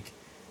 days a week,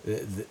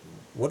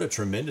 what a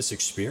tremendous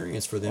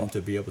experience for them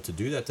to be able to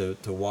do that,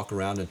 to walk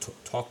around and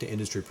talk to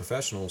industry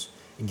professionals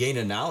and gain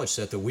a knowledge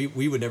set that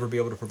we would never be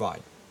able to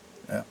provide.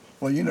 Yeah.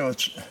 Well,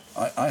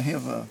 I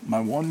have my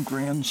one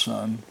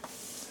grandson.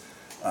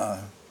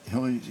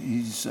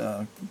 He's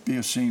be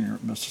a senior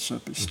at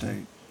Mississippi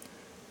State.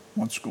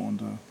 Wants to go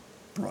into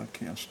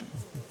broadcasting.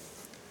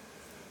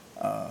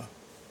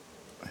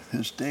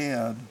 His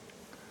dad,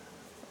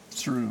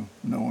 through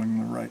knowing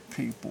the right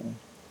people,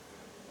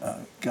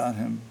 got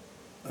him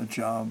a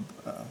job,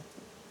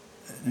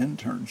 an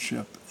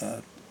internship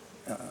at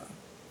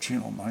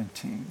Channel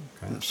 19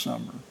 this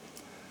summer.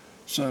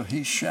 So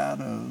he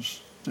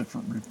shadows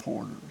different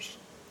reporters,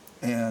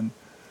 and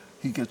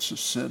he gets to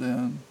sit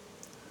in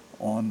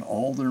on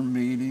all their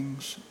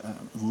meetings,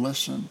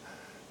 listen.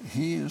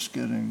 He is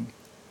getting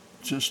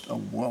just a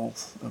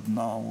wealth of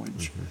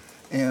knowledge.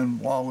 And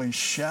while he's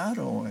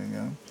shadowing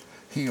him,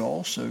 he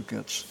also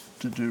gets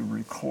to do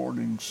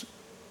recordings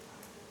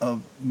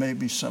of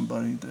maybe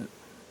somebody that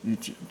you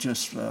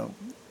just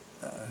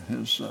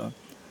his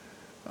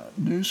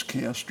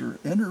newscaster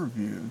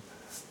interview.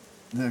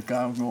 The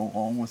guy will go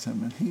along with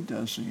him, and he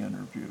does the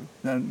interview.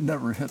 Now, it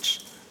never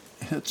hits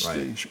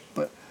the,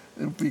 but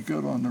it'll be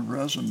good on the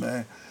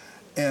resume.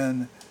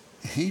 And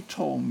he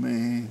told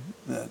me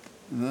that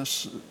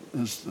this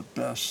is the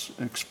best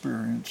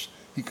experience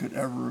he could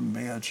ever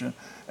imagine.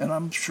 And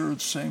I'm sure the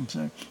same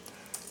thing.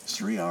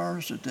 3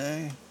 hours a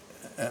day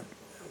at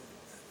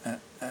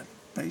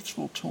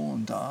Batesville Tool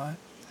and Die,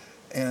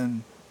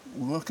 and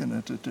looking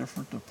at the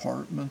different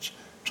departments,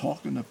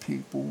 talking to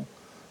people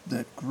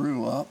that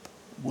grew up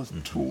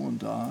with Tool and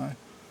Die.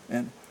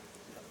 And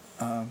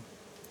I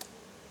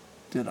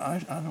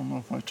don't know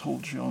if I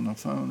told you on the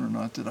phone or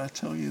not, did I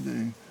tell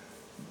you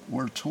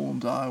where Tool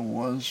and Die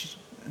was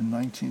in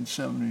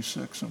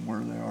 1976 and where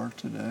they are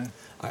today?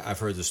 I've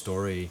heard the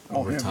story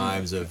over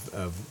times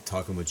of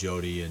talking with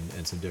Jody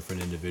and some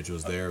different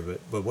individuals there,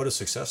 but what a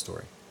success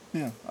story.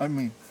 Yeah, I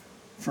mean,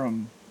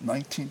 from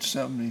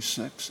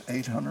 1976,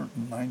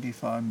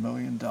 $895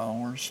 million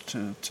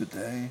to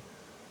today,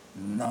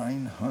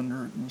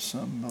 $900 and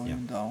some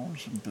million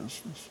in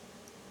business.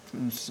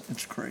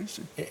 It's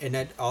crazy. And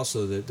that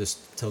also, this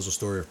tells a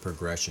story of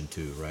progression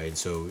too, right?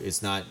 So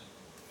it's not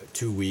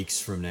 2 weeks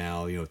from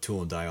now,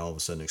 Tool and Die all of a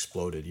sudden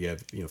exploded. You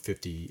have,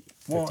 50 years.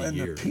 And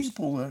the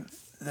people that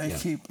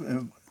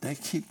they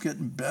keep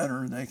getting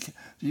better.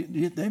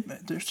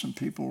 There's some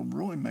who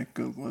really make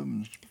good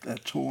livings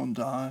at Tool and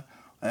Die,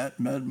 at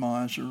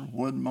MedMiser,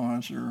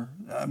 Woodmiser.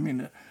 I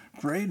mean,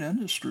 great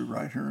industry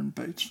right here in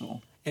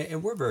Batesville.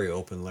 And we're very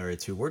open, Larry,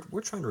 too.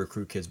 We're trying to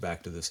recruit kids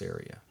back to this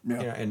area.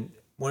 Yeah. And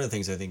one of the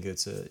things I think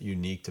that's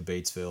unique to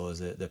Batesville is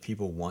that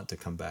people want to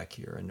come back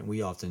here. And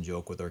we often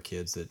joke with our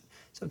kids that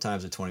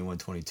sometimes at 21,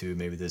 22,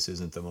 maybe this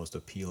isn't the most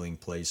appealing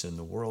place in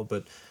the world.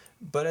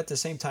 But at the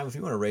same time, if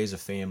you want to raise a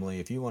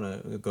family, if you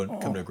want to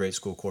come to a great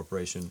school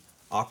corporation,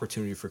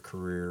 opportunity for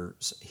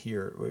careers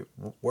here,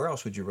 where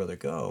else would you rather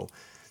go?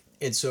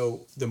 And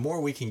so the more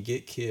we can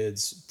get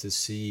kids to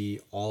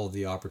see all of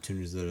the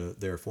opportunities that are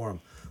there for them,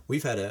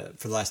 we've had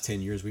for the last 10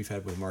 years, we've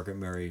had with Margaret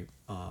Mary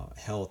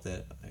Health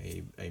a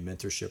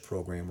mentorship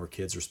program where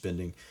kids are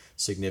spending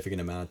significant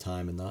amount of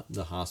time in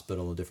the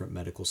hospital and different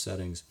medical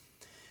settings.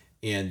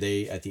 And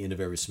they, at the end of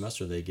every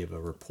semester, they give a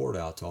report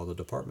out to all the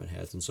department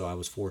heads. And so I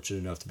was fortunate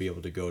enough to be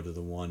able to go to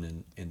the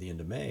one in the end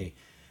of May.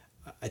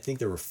 I think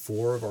there were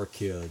 4 of our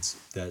kids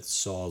that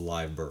saw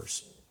live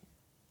births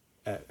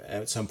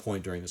at some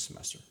point during the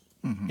semester.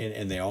 Mm-hmm.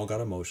 And they all got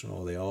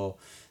emotional. They all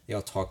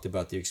talked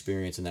about the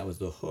experience, and that was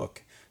the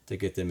hook to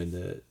get them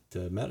into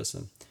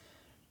medicine.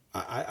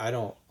 I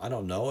don't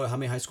know how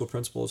many high school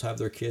principals have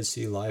their kids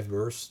see live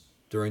births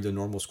during the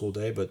normal school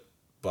day, but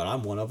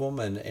I'm one of them,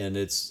 and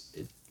it's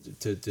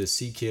to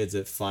see kids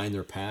that find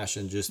their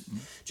passion just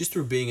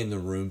through being in the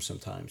room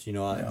sometimes.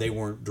 They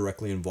weren't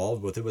directly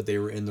involved with it, but they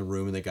were in the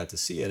room and they got to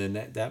see it, and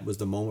that was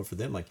the moment for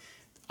them. Like,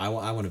 I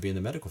want to be in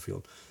the medical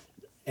field.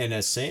 And at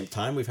the same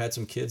time, we've had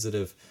some kids that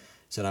have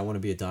said, I want to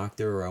be a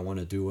doctor or I want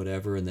to do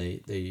whatever, and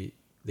they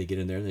get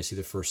in there and they see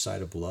the first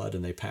sight of blood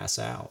and they pass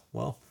out.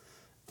 Well,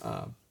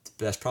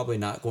 that's probably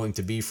not going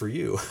to be for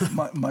you.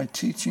 my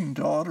teaching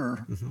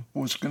daughter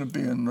was going to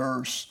be a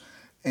nurse,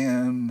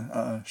 and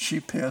she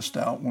passed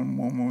out when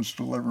one was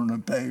delivering a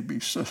baby.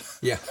 So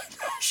Yeah.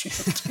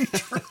 she's a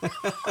teacher.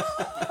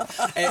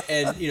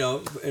 and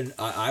and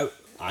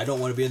I don't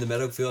want to be in the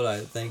medical field. I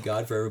thank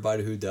God for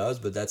everybody who does,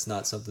 but that's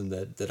not something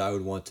that I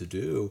would want to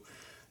do.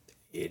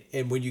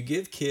 And when you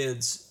give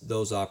kids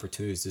those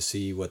opportunities to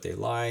see what they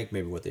like,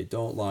 maybe what they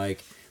don't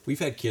like, we've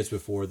had kids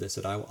before that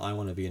said, I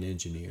want to be an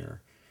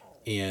engineer.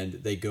 And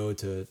they go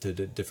to the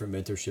different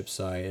mentorship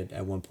site.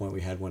 At one point,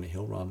 we had one at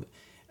Hillrom.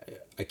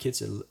 A kid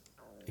said,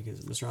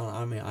 Mr.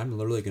 Allen, I'm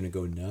literally going to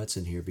go nuts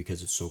in here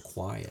because it's so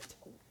quiet.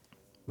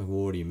 I'm like,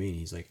 well, what do you mean?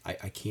 He's like,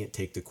 I can't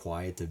take the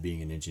quiet to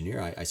being an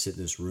engineer. I sit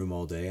in this room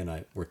all day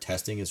and we're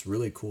testing. It's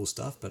really cool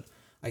stuff, but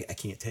I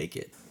can't take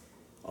it.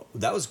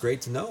 That was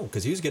great to know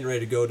because he was getting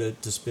ready to go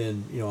to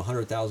spend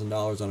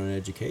 $100,000 on an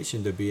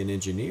education to be an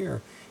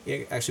engineer.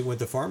 He actually went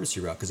the pharmacy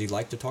route because he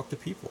liked to talk to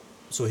people,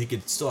 so he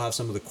could still have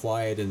some of the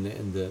quiet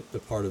and the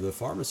part of the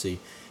pharmacy,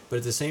 but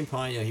at the same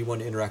time, he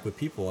wanted to interact with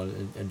people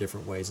in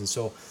different ways. And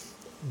so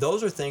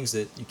those are things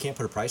that you can't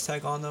put a price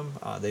tag on them.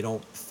 They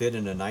don't fit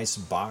in a nice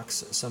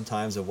box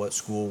sometimes of what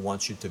school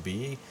wants you to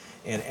be.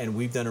 And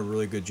we've done a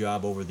really good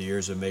job over the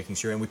years of making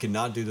sure, and we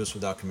cannot do this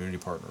without community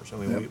partners. I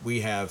mean, Yep.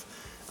 we have,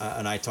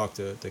 and I talk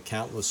to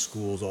countless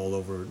schools all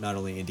over, not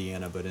only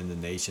Indiana, but in the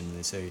nation, and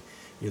they say,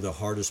 the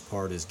hardest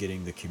part is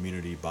getting the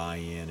community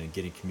buy-in and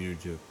getting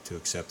community to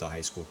accept a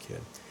high school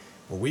kid.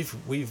 Well,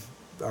 we've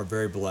are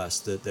very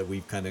blessed that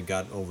we've kind of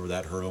gotten over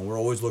that hurdle, and we're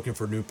always looking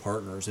for new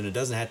partners, and it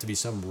doesn't have to be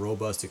some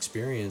robust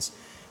experience,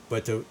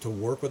 but to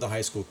work with a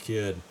high school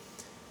kid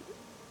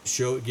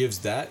gives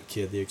that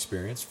kid the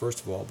experience,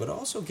 first of all, but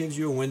also gives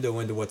you a window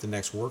into what the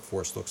next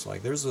workforce looks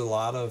like. There's a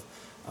lot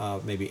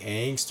of maybe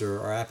angst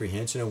or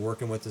apprehension of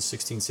working with a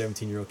 16,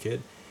 17-year-old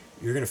kid.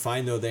 You're going to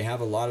find, though, they have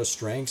a lot of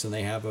strengths and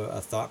they have a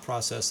thought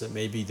process that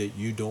maybe that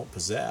you don't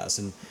possess.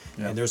 And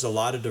there's a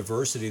lot of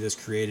diversity that's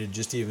created,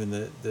 just even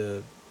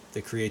the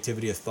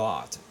creativity of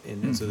thought.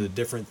 And so the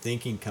different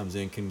thinking comes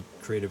in, can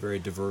create a very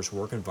diverse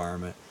work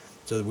environment.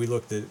 So we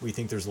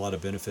think there's a lot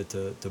of benefit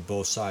to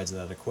both sides of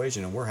that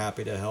equation. And we're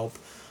happy to help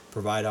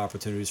provide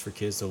opportunities for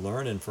kids to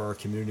learn and for our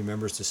community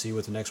members to see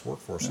what the next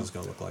workforce is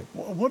going to look like.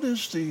 What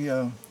is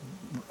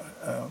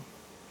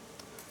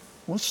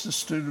what's the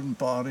student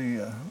body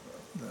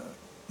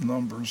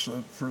numbers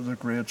for the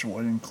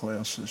graduating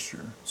class this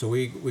year? So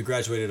we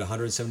graduated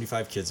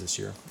 175 kids this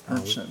year.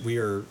 We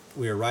are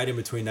right in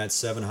between that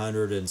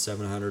 700 and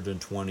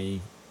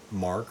 720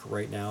 mark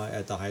right now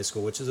at the high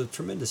school, which is a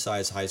tremendous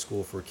size high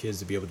school for kids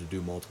to be able to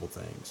do multiple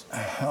things.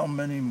 How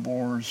many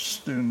more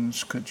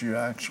students could you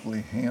actually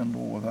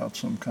handle without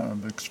some kind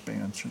of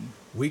expansion?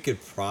 We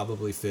could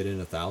probably fit in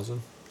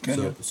 1,000.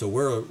 So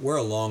we're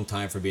a long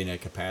time from being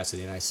at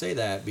capacity, and I say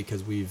that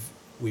because we've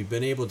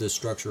been able to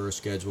structure our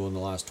schedule in the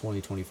last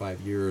 25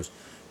 years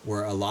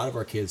where a lot of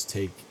our kids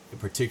take,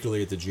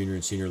 particularly at the junior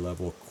and senior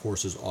level,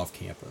 courses off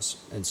campus.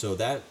 And so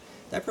that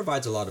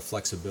provides a lot of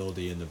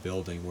flexibility in the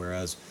building,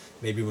 whereas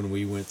maybe when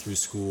we went through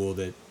school,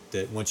 that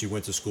once you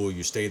went to school,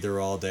 you stayed there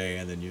all day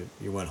and then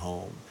you went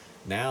home.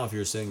 Now, if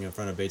you're sitting in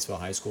front of Batesville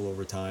High School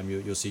over time,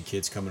 you'll see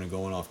kids coming and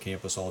going off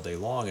campus all day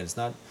long, and it's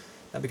not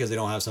because they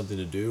don't have something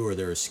to do or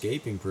they're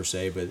escaping per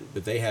se,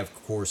 but they have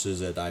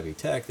courses at Ivy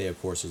Tech, they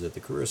have courses at the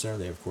Career Center,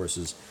 they have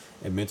courses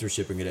at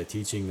mentorship and cadet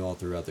teaching all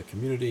throughout the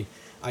community.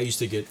 I used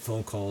to get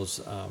phone calls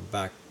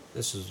back,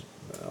 this is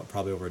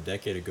probably over a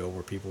decade ago,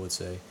 where people would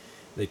say,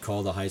 they'd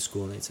call the high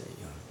school and they'd say,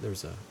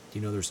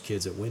 there's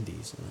kids at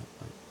Wendy's? And I'm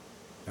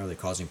like, are they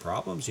causing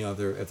problems?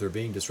 If they're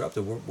being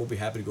disruptive, we'll be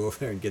happy to go over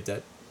there and get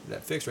that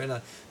fixed right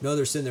now. No,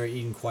 they're sitting there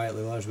eating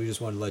quietly lunch. We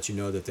just wanted to let you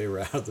know that they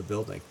were out of the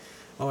building.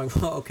 I'm like,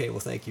 well, okay, well,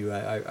 thank you.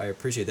 I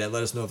appreciate that.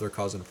 Let us know if they're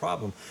causing a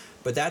problem.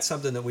 But that's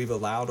something that we've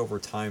allowed over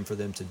time for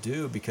them to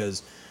do,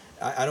 because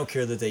I don't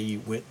care that they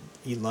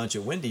eat lunch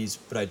at Wendy's,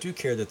 but I do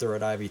care that they're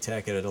at Ivy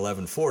Tech at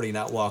 11:40,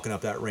 not walking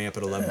up that ramp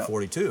at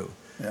 11:42.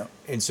 Yeah.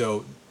 And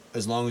so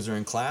as long as they're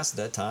in class at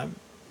that time,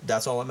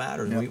 that's all that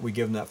matters. Yeah. We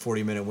give them that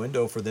 40-minute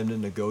window for them to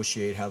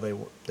negotiate how they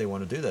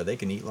want to do that. They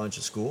can eat lunch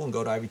at school and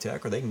go to Ivy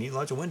Tech, or they can eat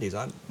lunch at Wendy's.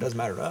 It doesn't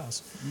matter to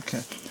us.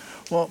 Okay.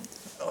 Well,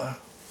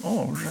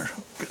 we're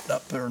getting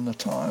up there in the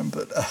time,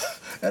 but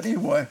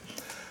anyway,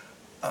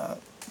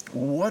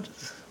 what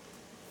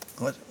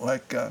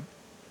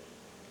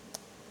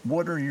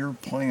are your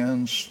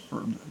plans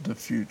for the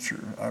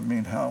future? I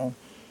mean, how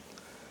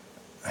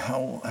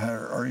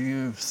are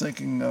you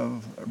thinking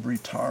of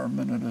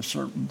retirement at a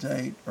certain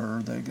date, or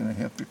are they going to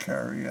have to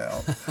carry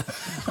out?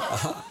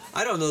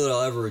 I don't know that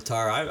I'll ever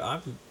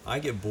retire. I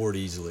get bored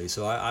easily,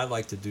 so I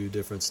like to do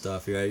different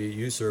stuff here.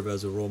 You serve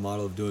as a role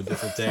model of doing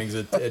different things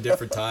at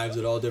different times,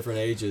 at all different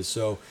ages.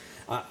 So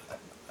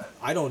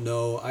I don't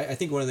know. I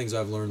think one of the things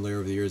I've learned later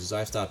over the years is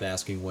I've stopped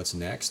asking what's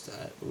next.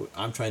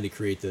 I'm trying to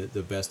create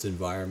the best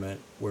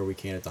environment where we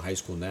can at the high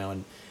school now,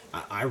 and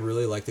I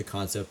really like the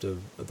concept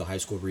of the high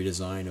school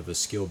redesign of a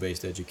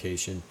skill-based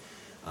education.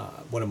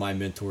 One of my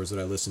mentors that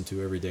I listen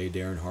to every day,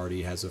 Darren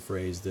Hardy, has a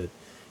phrase that,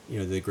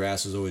 the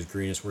grass is always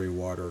greenest where you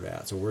water it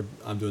at. So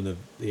I'm doing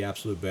the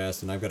absolute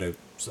best, and I've got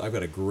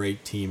a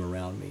great team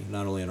around me,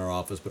 not only in our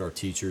office but our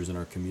teachers and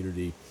our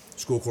community,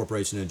 school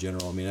corporation in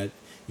general. I mean,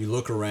 you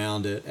look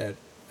around at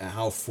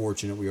how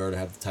fortunate we are to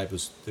have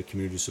the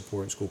community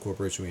support and school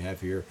corporation we have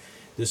here.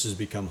 This has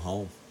become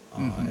home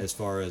as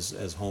far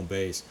as home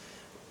base.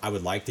 I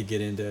would like to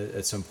get into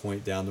at some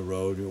point down the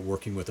road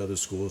working with other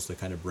schools to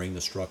kind of bring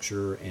the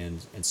structure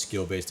and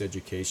skill-based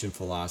education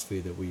philosophy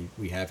that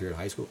we have here at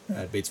high school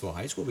at Batesville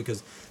High School,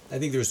 because I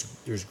think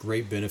there's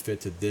great benefit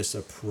to this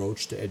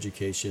approach to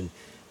education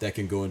that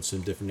can go in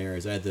some different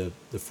areas. I had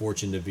the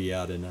fortune to be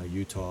out in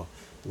Utah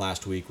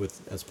last week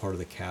as part of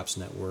the CAPS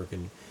network,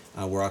 and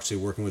we're actually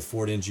working with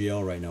Ford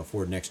NGL right now,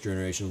 Ford Next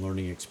Generation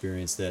Learning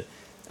Experience. That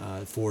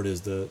Ford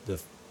is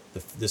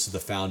this is the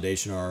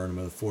foundation arm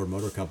of the Ford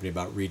Motor Company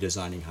about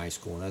redesigning high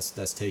school, and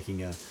that's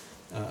taking a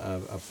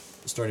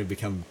starting to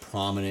become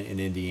prominent in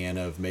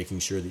Indiana of making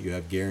sure that you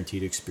have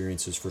guaranteed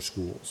experiences for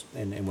schools.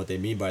 And what they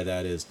mean by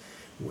that is,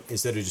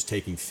 instead of just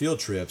taking field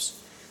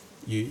trips,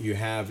 you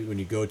have, when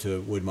you go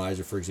to Wood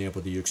Miser, for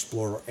example, that you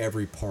explore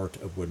every part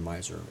of Wood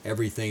Miser,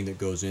 everything that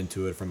goes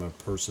into it from a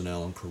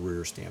personnel and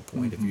career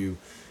standpoint. Mm-hmm.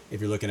 If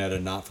you're looking at a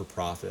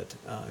not-for-profit,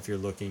 if you're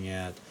looking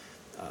at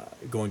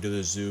going to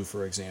the zoo,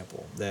 for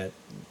example, that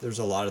there's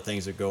a lot of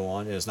things that go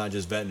on. And it's not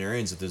just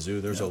veterinarians at the zoo.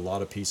 There's a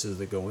lot of pieces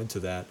that go into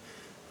that.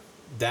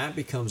 That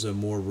becomes a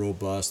more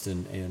robust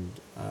and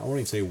I won't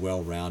even say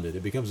well-rounded.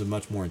 It becomes a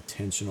much more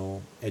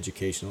intentional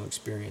educational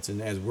experience.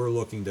 And as we're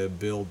looking to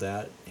build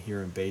that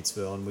here in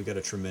Batesville, and we've got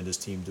a tremendous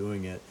team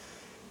doing it,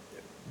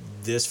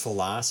 this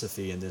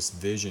philosophy and this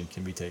vision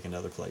can be taken to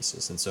other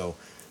places. And so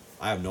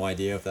I have no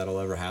idea if that'll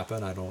ever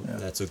happen. I don't. Yeah.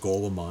 That's a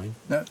goal of mine.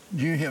 Now,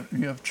 you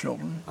have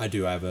children? I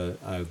do. I have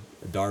a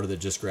daughter that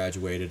just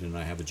graduated, and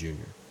I have a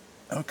junior.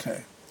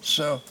 Okay.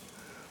 So,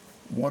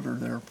 what are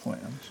their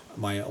plans?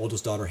 My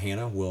oldest daughter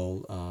Hannah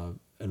will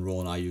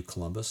enroll in IU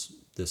Columbus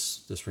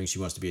this spring. She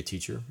wants to be a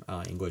teacher,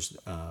 English,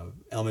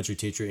 elementary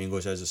teacher,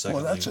 English as a second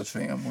language. Well, that's a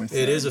family thing.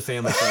 It is a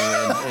family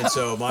thing, and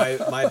so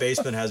my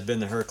basement has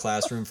been her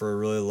classroom for a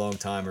really long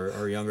time.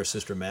 Her younger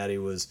sister Maddie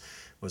was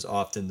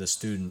often the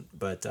student,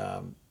 but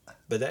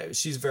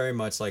she's very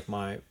much like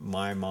my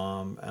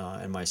mom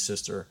and my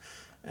sister,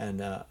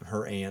 and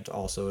her aunt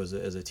also as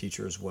a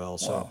teacher as well.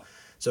 So, wow.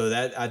 So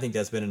that, I think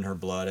that's been in her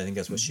blood. I think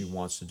that's what she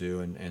wants to do,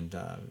 and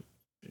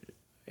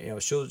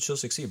she'll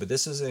succeed. But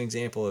this is an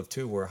example of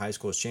too where high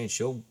school has changed.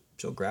 She'll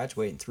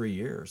graduate in 3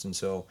 years, and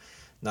so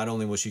not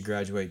only will she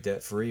graduate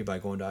debt free by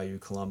going to IU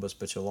Columbus,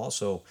 but she'll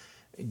also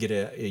get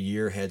a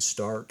year head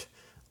start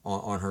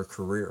on her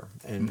career.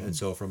 And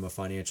so from a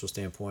financial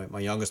standpoint,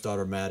 my youngest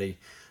daughter Maddie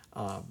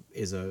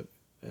is a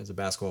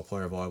basketball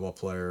player, volleyball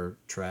player,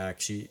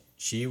 track.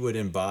 She would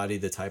embody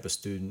the type of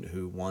student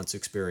who wants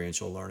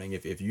experiential learning.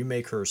 If you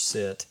make her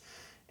sit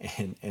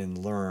and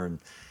learn,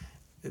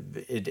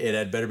 it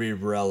had better be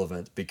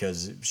relevant,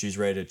 because she's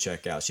ready to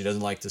check out. She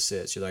doesn't like to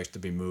sit. She likes to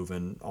be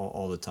moving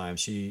all the time.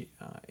 She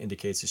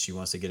indicates that she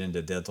wants to get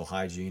into dental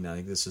hygiene. I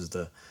think this is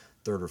the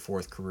third or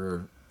fourth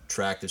career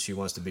track that she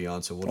wants to be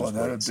on. So we'll just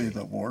wait and see. That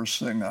would be the worst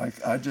thing.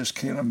 I just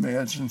can't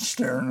imagine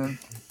staring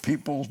at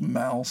people's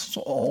mouths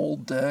all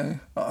day.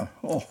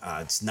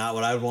 It's not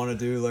what I would want to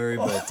do, Larry,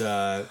 but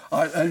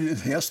it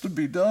has to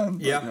be done.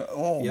 Yeah.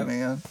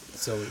 Man.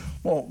 So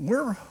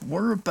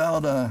we're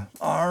about an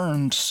hour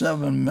and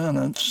 7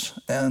 minutes,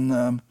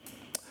 and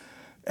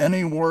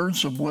any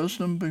words of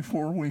wisdom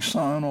before we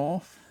sign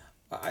off?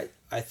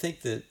 I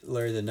think that,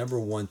 Larry, the number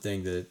one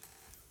thing that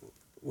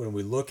when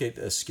we look at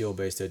a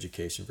skill-based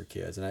education for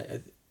kids,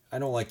 and I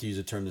don't like to use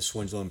the term the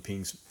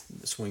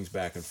swings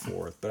back and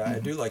forth, but I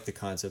do like the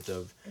concept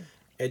of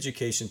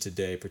education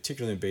today,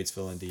 particularly in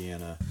Batesville,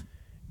 Indiana,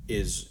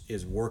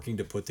 is working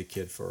to put the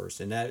kid first,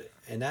 and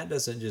that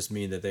doesn't just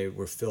mean that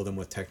we're fill them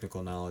with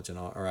technical knowledge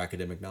or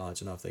academic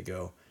knowledge and off they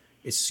go.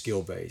 It's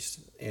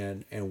skill-based,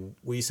 and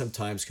we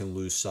sometimes can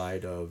lose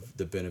sight of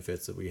the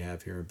benefits that we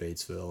have here in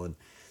Batesville,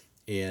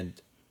 and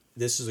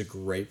this is a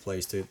great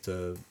place to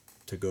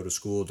go to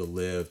school, to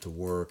live, to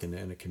work,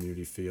 and a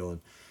community feel,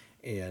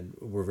 and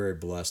we're very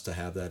blessed to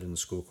have that in the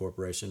school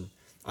corporation.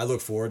 I look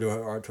forward to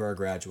our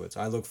graduates.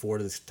 I look forward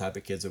to the type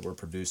of kids that we're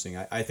producing.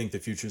 I think the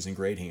future's in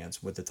great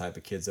hands with the type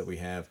of kids that we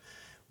have,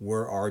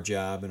 where our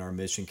job and our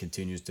mission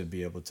continues to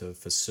be able to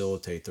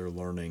facilitate their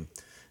learning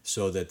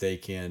so that they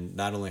can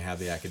not only have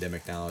the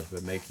academic knowledge,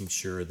 but making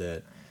sure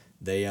that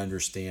they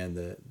understand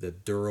the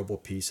durable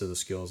piece of the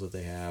skills that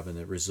they have, and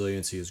that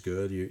resiliency is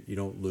good. You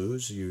don't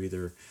lose. You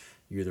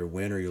either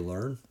win or you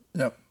learn.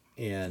 Yep.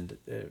 And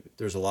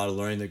there's a lot of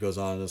learning that goes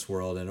on in this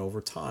world, and over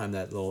time,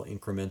 that little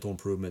incremental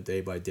improvement day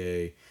by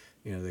day,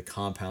 the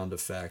compound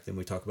effect, and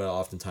we talk about it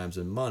oftentimes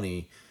in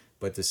money,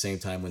 but at the same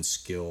time when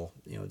skill,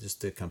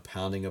 just the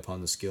compounding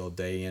upon the skill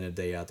day in and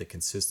day out, the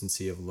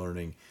consistency of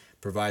learning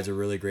provides a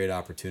really great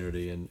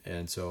opportunity,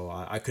 and so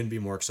I couldn't be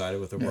more excited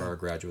with where our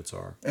graduates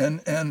are.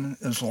 And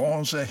as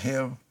long as they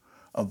have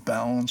a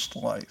balanced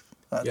life,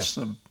 that's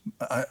the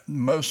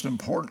most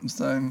important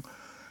thing.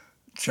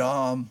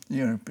 Job,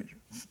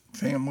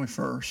 family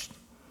first,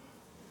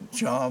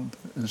 job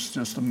is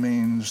just a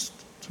means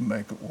to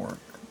make it work.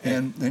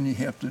 And then you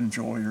have to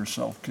enjoy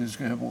yourself because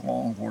you have a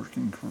long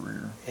working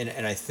career.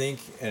 And I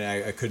think, and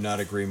I could not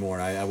agree more.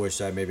 And I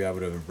wish maybe I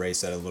would have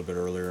embraced that a little bit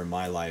earlier in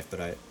my life.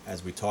 But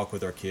as we talk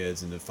with our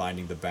kids and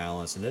finding the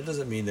balance, and it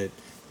doesn't mean that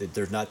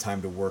there's not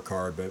time to work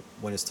hard, but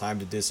when it's time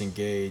to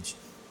disengage,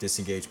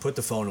 put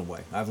the phone away.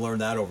 I've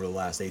learned that over the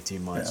last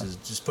 18 months, is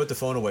just put the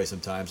phone away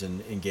sometimes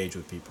and engage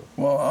with people.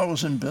 Well, I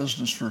was in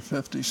business for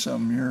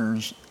 50-some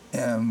years,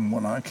 and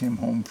when I came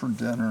home for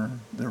dinner,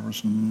 there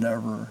was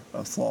never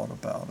a thought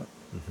about it.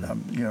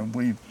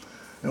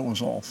 It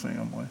was all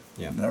family.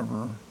 Yeah.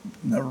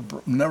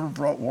 Never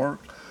brought work,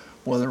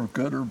 whether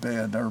good or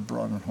bad, never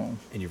brought it home.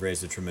 And you've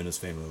raised a tremendous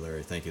family,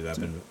 Larry. Thank you.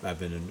 I've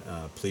been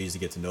pleased to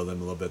get to know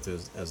them a little bit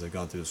as I've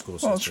gone through the school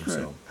system. Well,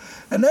 that's great.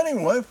 And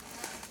anyway,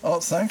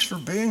 thanks for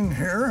being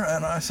here,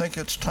 and I think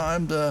it's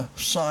time to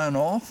sign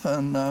off,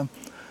 and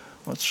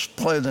let's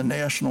play the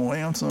national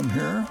anthem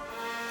here.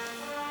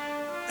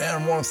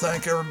 And I want to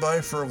thank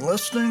everybody for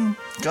listening.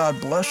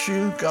 God bless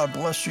you. God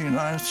bless the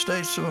United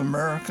States of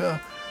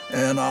America.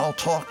 And I'll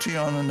talk to you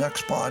on the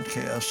next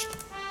podcast.